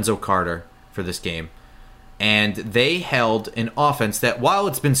 or Lorenzo Carter for this game. And they held an offense that, while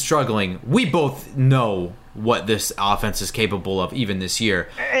it's been struggling, we both know what this offense is capable of even this year.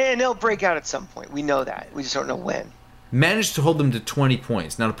 And they'll break out at some point. We know that. We just don't know when. Managed to hold them to 20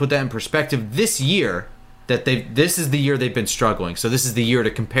 points. Now, to put that in perspective, this year this is the year they've been struggling, so this is the year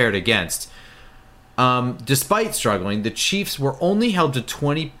to compare it against. Despite struggling, the Chiefs were only held to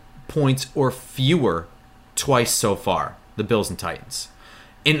 20 points or fewer twice so far, the Bills and Titans.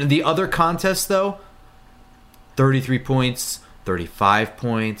 In the other contests, though, 33 points, 35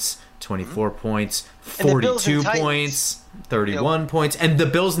 points, 24 points, 42 points, 31 points. And the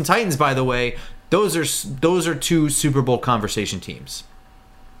Bills and Titans, by the way, those are 2 Super Bowl conversation teams.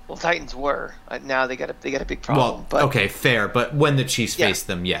 Well, Titans were. Now they got a big problem. Well, okay, fair. But when the Chiefs faced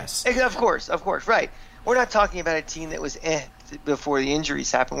them, yes. Of course, right. We're not talking about a team that was before the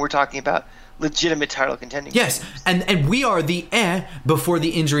injuries happened. We're talking about legitimate title contending teams. and we are the before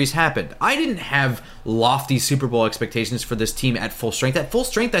the injuries happened. I didn't have lofty Super Bowl expectations for this team at full strength. At full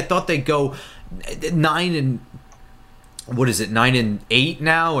strength, I thought they'd go 9-8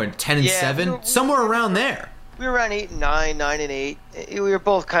 now, or 10-7, somewhere around there. We were around 8-9, 9-8. We were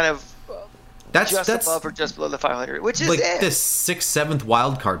both kind of that's above or just below the 500, which is like the 6th, 7th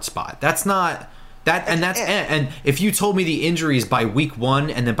wild card spot. That's not that, and that's and if you told me the injuries by week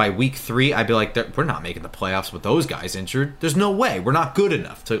 1 and then by week 3, I'd be like, we're not making the playoffs with those guys injured. There's no way. We're not good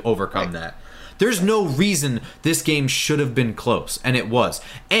enough to overcome that. There's no reason this game should have been close, and it was.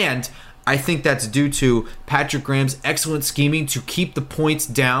 And I think that's due to Patrick Graham's excellent scheming to keep the points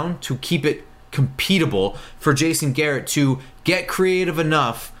down, to keep it competable for Jason Garrett to get creative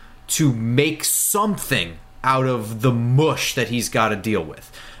enough to make something out of the mush that he's got to deal with.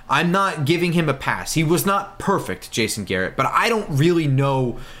 I'm not giving him a pass. He was not perfect, Jason Garrett, but I don't really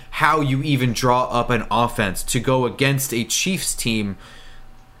know how you even draw up an offense to go against a Chiefs team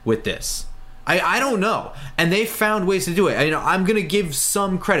with this. I don't know. And they found ways to do it. I'm going to give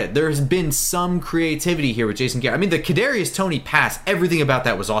some credit. There has been some creativity here with Jason Garrett. I mean, the Kadarius Toney pass, everything about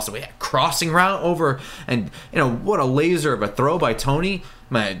that was awesome. We had crossing route over, and what a laser of a throw by Toney.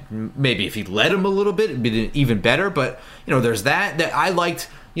 Maybe if he led him a little bit, it'd be even better. But, there's that I liked.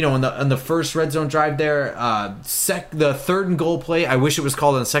 On the first red zone drive there, the 3rd and goal play, I wish it was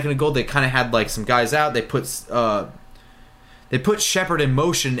called on the 2nd and goal. They kind of had like some guys out. They put Shepard in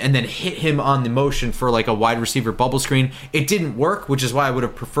motion and then hit him on the motion for like a wide receiver bubble screen. It didn't work, which is why I would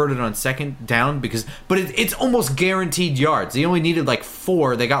have preferred it on 2nd down but it's almost guaranteed yards. They only needed like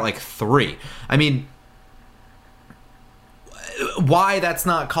 4. They got like 3. I mean, why that's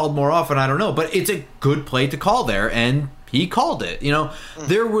not called more often, I don't know. But it's a good play to call there, and he called it.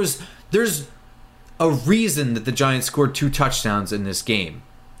 There's a reason that the Giants scored 2 touchdowns in this game.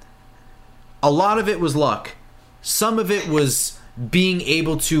 A lot of it was luck. Some of it was being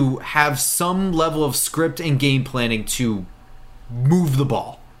able to have some level of script and game planning to move the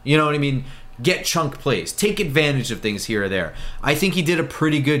ball. You know what I mean? Get chunk plays. Take advantage of things here or there. I think he did a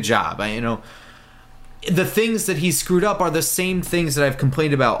pretty good job. The things that he screwed up are the same things that I've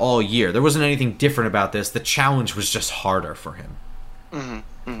complained about all year. There wasn't anything different about this. The challenge was just harder for him.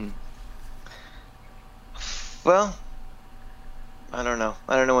 Mm-hmm. Mm-hmm. Well, I don't know.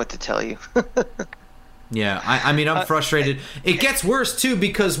 I don't know what to tell you. Yeah, I'm frustrated. It gets worse, too,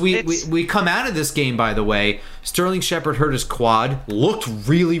 because we come out of this game, by the way. Sterling Shepard hurt his quad. Looked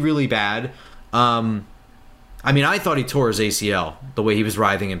really, really bad. I thought he tore his ACL, the way he was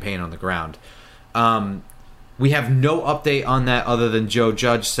writhing in pain on the ground. We have no update on that other than Joe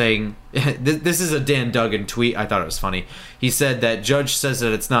Judge saying... this is a Dan Duggan tweet. I thought it was funny. He said that Judge says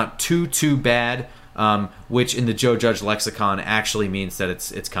that it's not too bad, which in the Joe Judge lexicon actually means that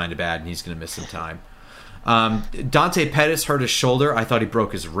it's kind of bad and he's going to miss some time. Dante Pettis hurt his shoulder. I thought he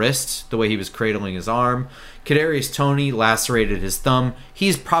broke his wrist the way he was cradling his arm. Kadarius Toney lacerated his thumb.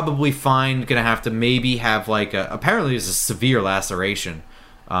 He's probably fine. Gonna have to maybe have apparently it's a severe laceration,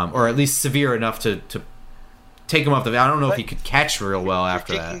 or at least severe enough to take him off the. I don't know if he could catch real well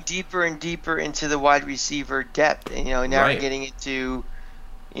after that. Digging deeper and deeper into the wide receiver depth, and now we're getting into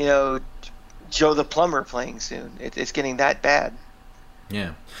Joe the Plumber playing soon. It's getting that bad.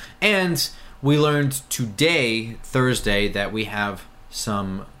 Yeah, and we learned today, Thursday, that we have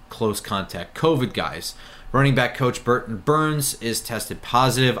some close contact COVID guys. Running back coach Burton Burns is tested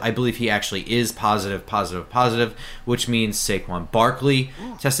positive. I believe he actually is positive, which means Saquon Barkley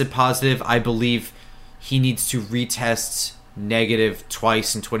tested positive. I believe he needs to retest negative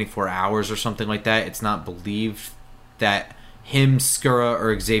twice in 24 hours or something like that. It's not believed that him, Skura,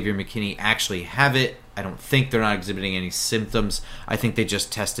 or Xavier McKinney actually have it. I don't think they're not exhibiting any symptoms. I think they just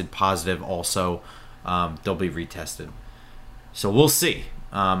tested positive also. They'll be retested. So we'll see.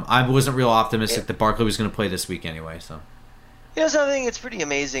 I wasn't real optimistic that Barkley was going to play this week anyway. So, something that's pretty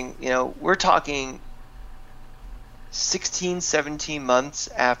amazing. We're talking 16, 17 months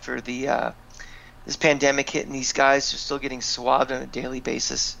after the this pandemic hit, and these guys are still getting swabbed on a daily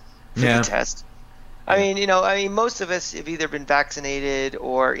basis for the test. I mean, most of us have either been vaccinated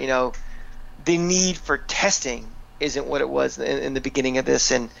or, the need for testing isn't what it was in the beginning of this.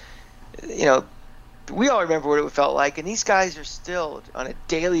 And, we all remember what it felt like. And these guys are still on a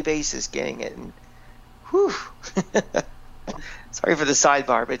daily basis getting it. And, whew. Sorry for the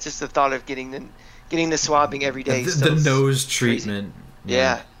sidebar, but just the thought of getting the swabbing every day. The nose treatment. Crazy.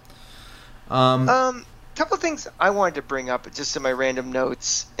 Yeah. Couple of things I wanted to bring up just in my random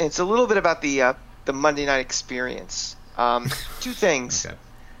notes. And it's a little bit about the Monday night experience. 2 things. Okay.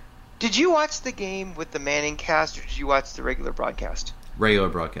 Did you watch the game with the Manning cast, or did you watch the regular broadcast? Regular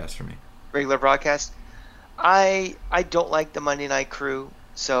broadcast for me. Regular broadcast. I don't like the Monday night crew,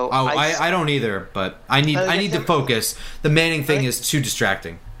 so I don't either. But I need to focus. The Manning thing is too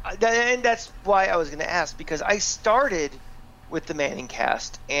distracting. And that's why I was going to ask, because I started with the Manning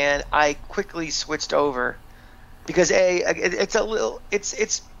cast and I quickly switched over because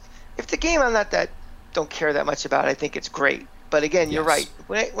it's if the game I'm not don't care that much about, I think it's great. But again, you're right.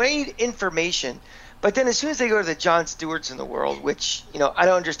 When I need information, but then as soon as they go to the Jon Stewarts in the world, which I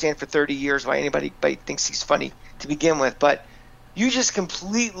don't understand for 30 years why anybody thinks he's funny to begin with, but you just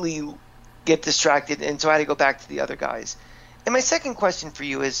completely get distracted, and so I had to go back to the other guys. And my second question for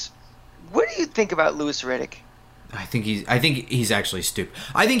you is, what do you think about Louis Riddick? I think he's actually stupid.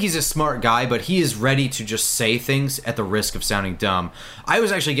 I think he's a smart guy, but he is ready to just say things at the risk of sounding dumb. I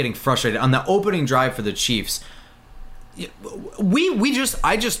was actually getting frustrated on the opening drive for the Chiefs.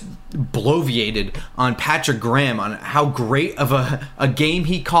 I just bloviated on Patrick Graham on how great of a game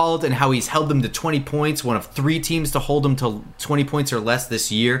he called and how he's held them to 20 points, one of 3 teams to hold them to 20 points or less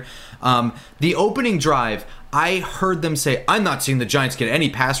this year. The opening drive, I heard them say, I'm not seeing the Giants get any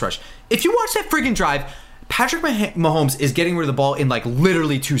pass rush. If you watch that friggin' drive, Patrick Mahomes is getting rid of the ball in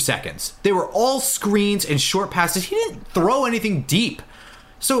literally 2 seconds. They were all screens and short passes. He didn't throw anything deep.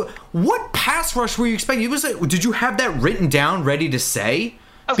 So what pass rush were you expecting? Did you have that written down ready to say?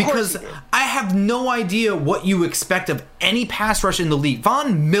 Because I have no idea what you expect of any pass rush in the league.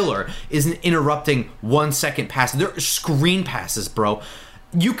 Von Miller isn't interrupting 1 second passes. They're screen passes, bro.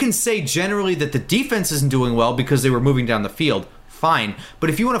 You can say generally that the defense isn't doing well because they were moving down the field. Fine.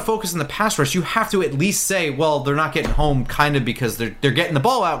 But if you want to focus on the pass rush, you have to at least say, well, they're not getting home kind of because they're getting the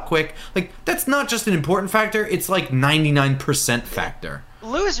ball out quick. That's not just an important factor. It's 99% factor.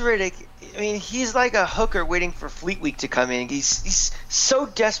 Louis Riddick, I mean, he's like a hooker waiting for Fleet Week to come in. He's so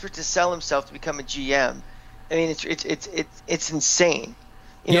desperate to sell himself to become a GM. I mean, it's insane.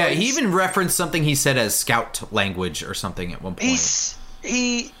 He even referenced something he said as scout language or something at one point.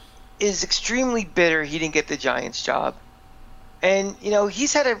 He is extremely bitter he didn't get the Giants job, and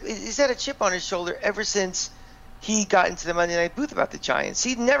he's had a chip on his shoulder ever since he got into the Monday Night Booth about the Giants.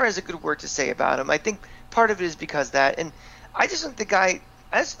 He never has a good word to say about him. I think part of it is because of that, and I just think I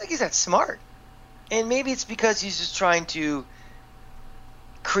just think he's that smart, and maybe it's because he's just trying to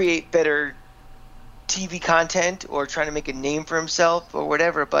create better TV content or trying to make a name for himself or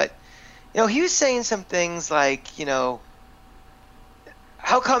whatever. But he was saying some things like,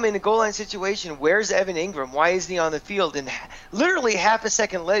 how come in a goal line situation, where's Evan Ingram? Why isn't he on the field? And literally half a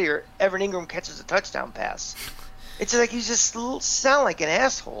second later, Evan Ingram catches a touchdown pass. It's like you just sound like an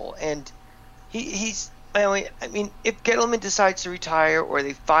asshole. And he's I mean, if Gettleman decides to retire or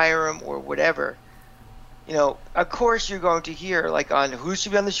they fire him or whatever, of course you're going to hear on who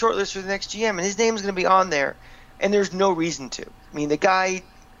should be on the short list for the next GM, and his name's going to be on there, and there's no reason to. I mean, the guy,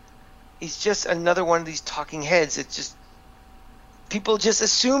 he's just another one of these talking heads. It's just people just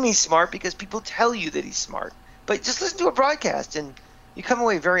assume he's smart because people tell you that he's smart. But just listen to a broadcast, and you come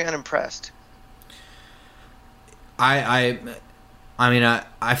away very unimpressed. I mean,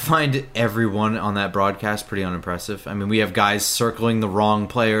 I find everyone on that broadcast pretty unimpressive. I mean, we have guys circling the wrong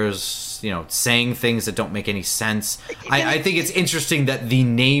players, saying things that don't make any sense. I think it's interesting that the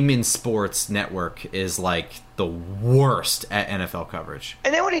Name in Sports network is the worst at NFL coverage.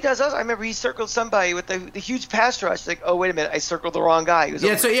 And then when he does us, I remember he circled somebody with the huge pass rush. Oh, wait a minute, I circled the wrong guy. He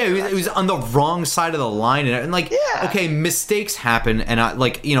was on the wrong side of the line. And okay, mistakes happen. And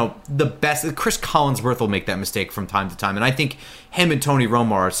the best, Chris Collinsworth will make that mistake from time to time. And I think him and Tony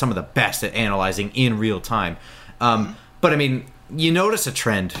Romo are some of the best at analyzing in real time. But I mean, you notice a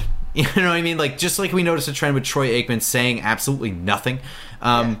trend. You know what I mean? Just like we noticed a trend with Troy Aikman saying absolutely nothing.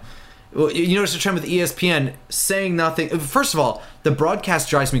 You notice a trend with ESPN saying nothing. First of all, the broadcast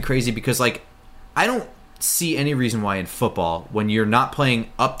drives me crazy because, I don't see any reason why in football, when you're not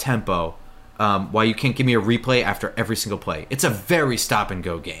playing up-tempo, why you can't give me a replay after every single play. It's a very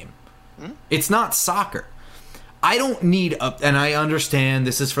stop-and-go game. It's not soccer. I don't need and I understand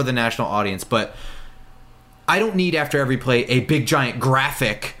this is for the national audience, but I don't need after every play a big giant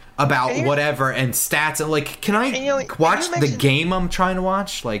graphic about whatever and stats and can I watch the game I'm trying to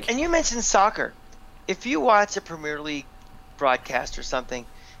watch? And you mentioned soccer. If you watch a Premier League broadcast or something,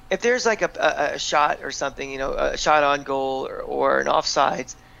 if there's a shot or something, a shot on goal or an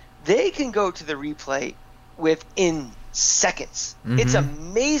offsides, they can go to the replay within seconds. Mm-hmm. It's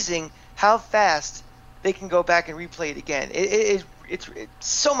amazing how fast they can go back and replay it again. It's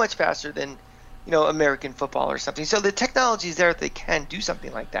so much faster than American football or something. So the technology is there that they can do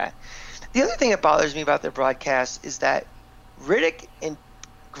something like that. The other thing that bothers me about their broadcast is that Riddick and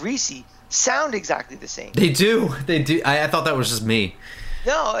Greasy sound exactly the same. They do. I thought that was just me.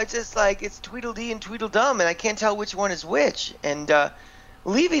 No, it's just it's Tweedledee and Tweedledum, and I can't tell which one is which. And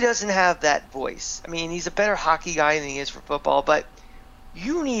Levy doesn't have that voice. I mean, he's a better hockey guy than he is for football, but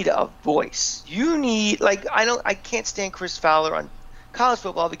you need a voice. You need I can't stand Chris Fowler on college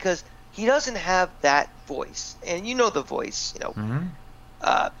football because he doesn't have that voice, and the voice.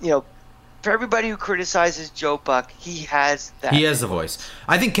 For everybody who criticizes Joe Buck, he has that. He has the voice.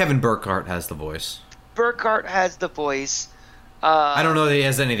 I think Kevin Burkhardt has the voice. Burkhardt has the voice. I don't know that he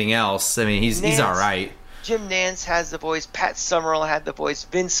has anything else. I mean, he's all right. Jim Nantz has the voice. Pat Summerall had the voice.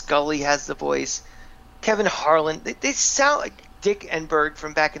 Vince Scully has the voice. Kevin Harlan. They sound like Dick Enberg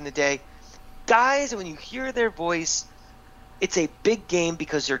from back in the day. Guys, when you hear their voice, it's a big game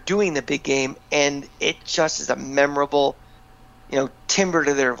because they're doing the big game, and it just is a memorable, timbre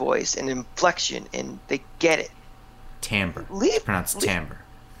to their voice and inflection, and they get it. Timbre. It's pronounced timbre.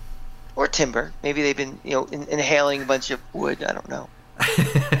 Or timber. Maybe they've been, inhaling a bunch of wood. I don't know.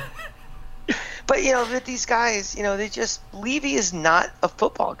 But, with these guys, they just, Levy is not a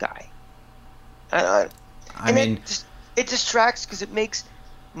football guy. It distracts because it makes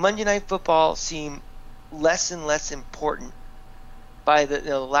Monday Night Football seem less and less important by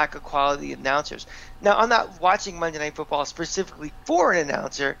the lack of quality announcers. Now, I'm not watching Monday Night Football specifically for an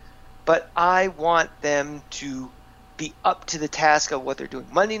announcer, but I want them to be up to the task of what they're doing.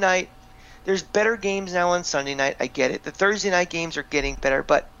 Monday night, there's better games now on Sunday night. I get it. The Thursday night games are getting better,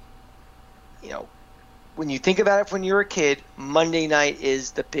 but, when you think about it when you're a kid, Monday night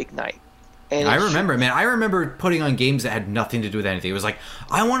is the big night. And I remember putting on games that had nothing to do with anything. It was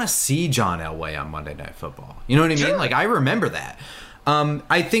I want to see John Elway on Monday Night Football. You know what I mean? Sure. I remember that.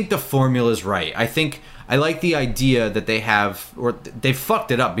 I think the formula is right. I like the idea that they have, or they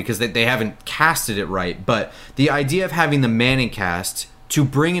fucked it up because they haven't casted it right, but the idea of having the Manning cast to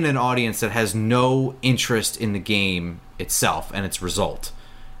bring in an audience that has no interest in the game itself and its result.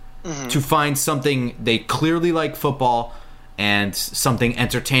 To find something they clearly like football and something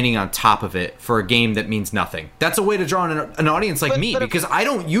entertaining on top of it for a game that means nothing. That's a way to draw an audience like me, because I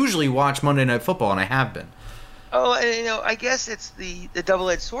don't usually watch Monday Night Football, and I have been. Oh, and I guess it's the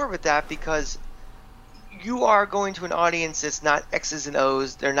double-edged sword with that, because you are going to an audience that's not X's and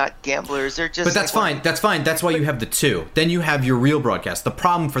O's. They're not gamblers. They're just. But that's fine. That's fine. That's why you have the two. Then you have your real broadcast. The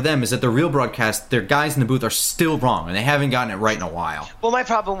problem for them is that the real broadcast, their guys in the booth are still wrong, and they haven't gotten it right in a while. Well, my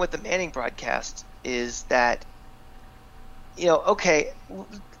problem with the Manning broadcast is that, okay,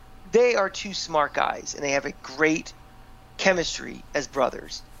 they are two smart guys, and they have a great chemistry as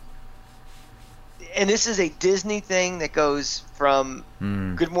brothers. And this is a Disney thing that goes from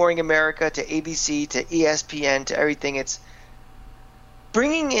Good Morning America to ABC to ESPN to everything. It's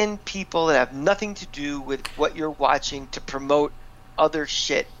bringing in people that have nothing to do with what you're watching to promote other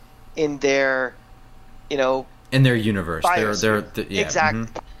shit in their, in their universe. They're exactly.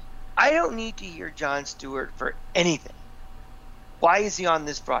 I don't need to hear Jon Stewart for anything. Why is he on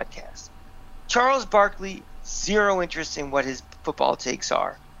this broadcast? Charles Barkley, zero interest in what his football takes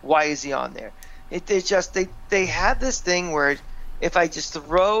are. Why is he on there? It's just they have this thing where if I just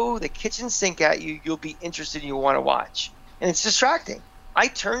throw the kitchen sink at you, you'll be interested and you'll want to watch. And it's distracting. I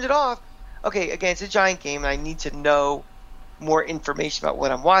turned it off. Okay, again, it's a Giant game, and I need to know more information about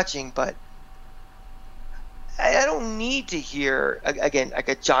what I'm watching, but I don't need to hear, again, like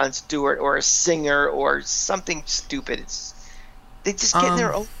a Jon Stewart or a singer or something stupid. They just get in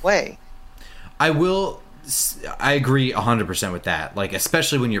their own way. I agree 100% with that. Like,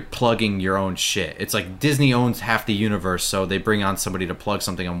 especially when you're plugging your own shit. It's like Disney owns half the universe, so they bring on somebody to plug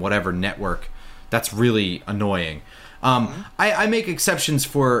something on whatever network. That's really annoying. I make exceptions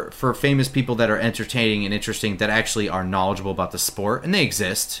for famous people that are entertaining and interesting, that actually are knowledgeable about the sport, and they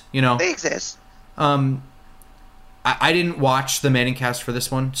exist. They exist. I didn't watch the Manning cast for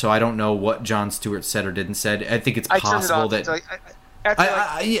this one, so I don't know what Jon Stewart said or didn't said. I think it's possible that.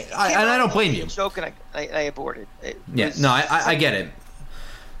 I don't blame you. Joke, and I aborted. I get it.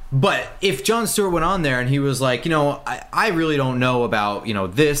 But if Jon Stewart went on there and he was like, I really don't know about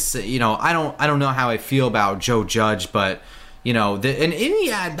this, I don't know how I feel about Joe Judge, but and he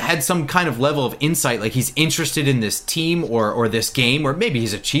had some kind of level of insight, like he's interested in this team or this game, or maybe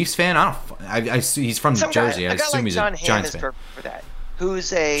he's a Chiefs fan. He's from New Jersey. I assume he's a Giants fan. For that,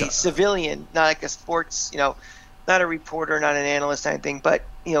 who's a civilian, not like a sports, not a reporter, not an analyst, or anything, but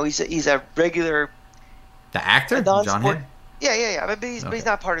he's a regular. The actor, John Hamm. Yeah. But he's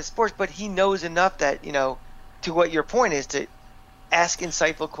not part of sports, but he knows enough that to what your point is, to ask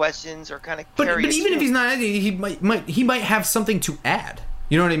insightful questions or kind of. But even if he's not, he might have something to add.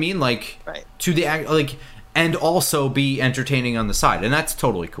 You know what I mean? Like to the act, like, and also be entertaining on the side, and that's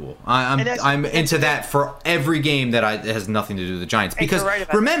totally cool. I'm into that for every game that has nothing to do with the Giants, because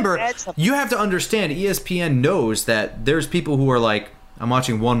remember, you have to understand, ESPN knows that there's people who are like, I'm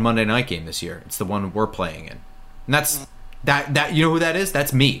watching one Monday night game this year. It's the one we're playing in, and that's that. You know who that is?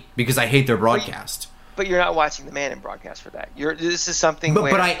 That's me, because I hate their broadcast. But you're not watching the Manning broadcast for that. This is something.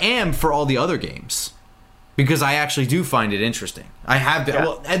 But I am for all the other games, because I actually do find it interesting. I have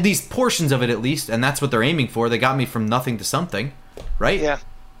well, at least portions of it, at least, and that's what they're aiming for. They got me from nothing to something, right? Yeah.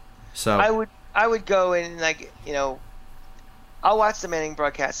 So I would go and I'll watch the Manning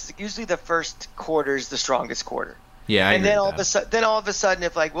broadcast. Usually the first quarter is the strongest quarter. Yeah, I and agree then with that. all of a sudden,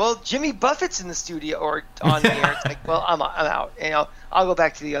 if Jimmy Buffett's in the studio or on the air, it's like, well, I'm out, and I'll go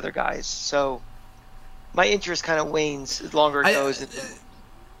back to the other guys. So my interest kind of wanes the longer it goes.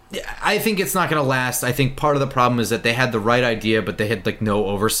 I think it's not going to last. I think part of the problem is that they had the right idea, but they had like no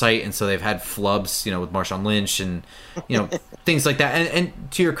oversight, and so they've had flubs, with Marshawn Lynch and things like that.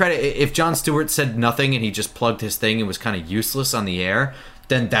 And to your credit, if Jon Stewart said nothing and he just plugged his thing and was kind of useless on the air,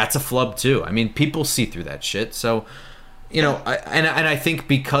 then that's a flub too. I mean, people see through that shit. So, I think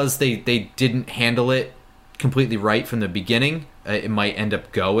because they didn't handle it completely right from the beginning, it might end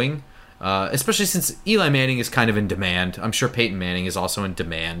up going. Especially since Eli Manning is kind of in demand. I'm sure Peyton Manning is also in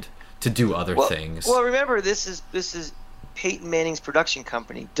demand to do other things. Well, remember, this is Peyton Manning's production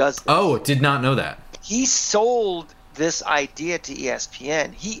company does this. Oh, did not know that. He sold this idea to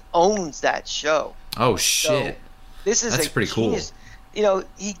ESPN. He owns that show. Oh shit! So that's pretty cool.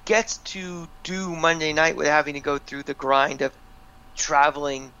 He gets to do Monday night without having to go through the grind of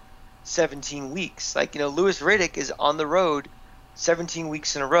traveling 17 weeks. Like, Louis Riddick is on the road 17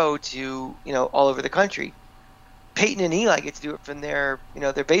 weeks in a row to, all over the country. Peyton and Eli get to do it from their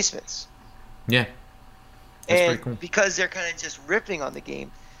basements. Yeah. That's And pretty cool. because they're kind of just ripping on the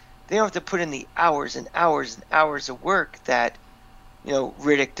game, they don't have to put in the hours and hours and hours of work that,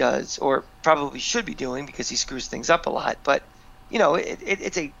 Riddick does, or probably should be doing because he screws things up a lot. But,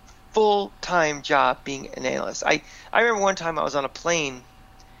 it's a full-time job being an analyst. I remember one time I was on a plane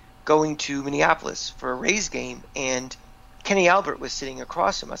going to Minneapolis for a Rays game, and Kenny Albert was sitting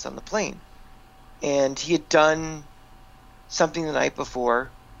across from us on the plane. And he had done something the night before,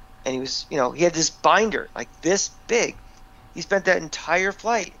 and he was, he had this binder like this big. He spent that entire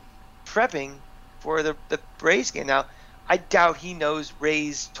flight prepping for the Rays game. Now, I doubt he knows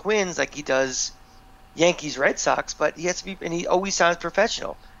Rays Twins like he does Yankees Red Sox, but he has to be, and he always sounds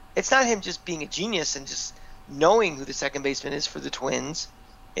professional. It's not him just being a genius and just knowing who the second baseman is for the Twins.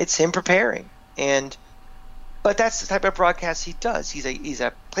 It's him preparing. But that's the type of broadcast he does. He's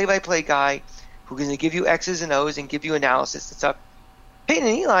a play-by-play guy who's going to give you X's and O's and give you analysis and stuff. Peyton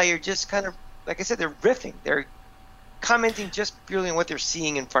and Eli are just kind of, like I said, they're riffing. They're commenting just purely on what they're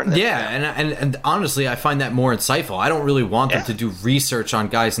seeing in front of them. Yeah, and honestly, I find that more insightful. I don't really want them to do research on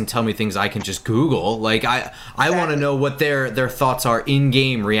guys and tell me things I can just Google. Like, I want to know what their thoughts are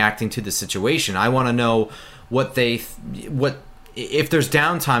in-game reacting to the situation. I want to know what if there's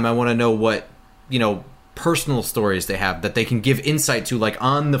downtime, I want to know what, personal stories they have that they can give insight to, like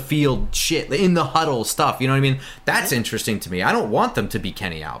on the field shit, in the huddle stuff, you know what I mean? That's interesting to me. I don't want them to be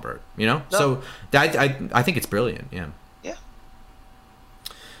Kenny Albert, No. So I think it's brilliant. Yeah.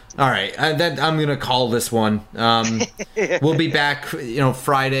 All right, I'm gonna call this one. We'll be back,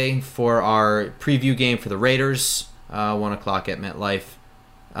 Friday for our preview game for the Raiders, 1:00 at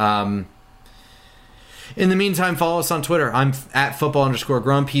MetLife. In the meantime, follow us on Twitter. I'm at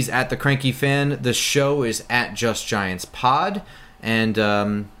 @football_grump. He's at the Cranky Fan. The show is at Just Giants Pod. And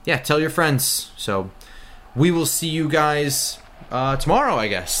tell your friends. So we will see you guys tomorrow, I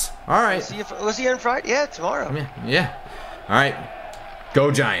guess. All right. We'll see you on Friday. Yeah, tomorrow. Yeah. All right. Go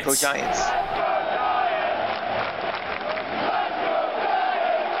Giants. Go Giants.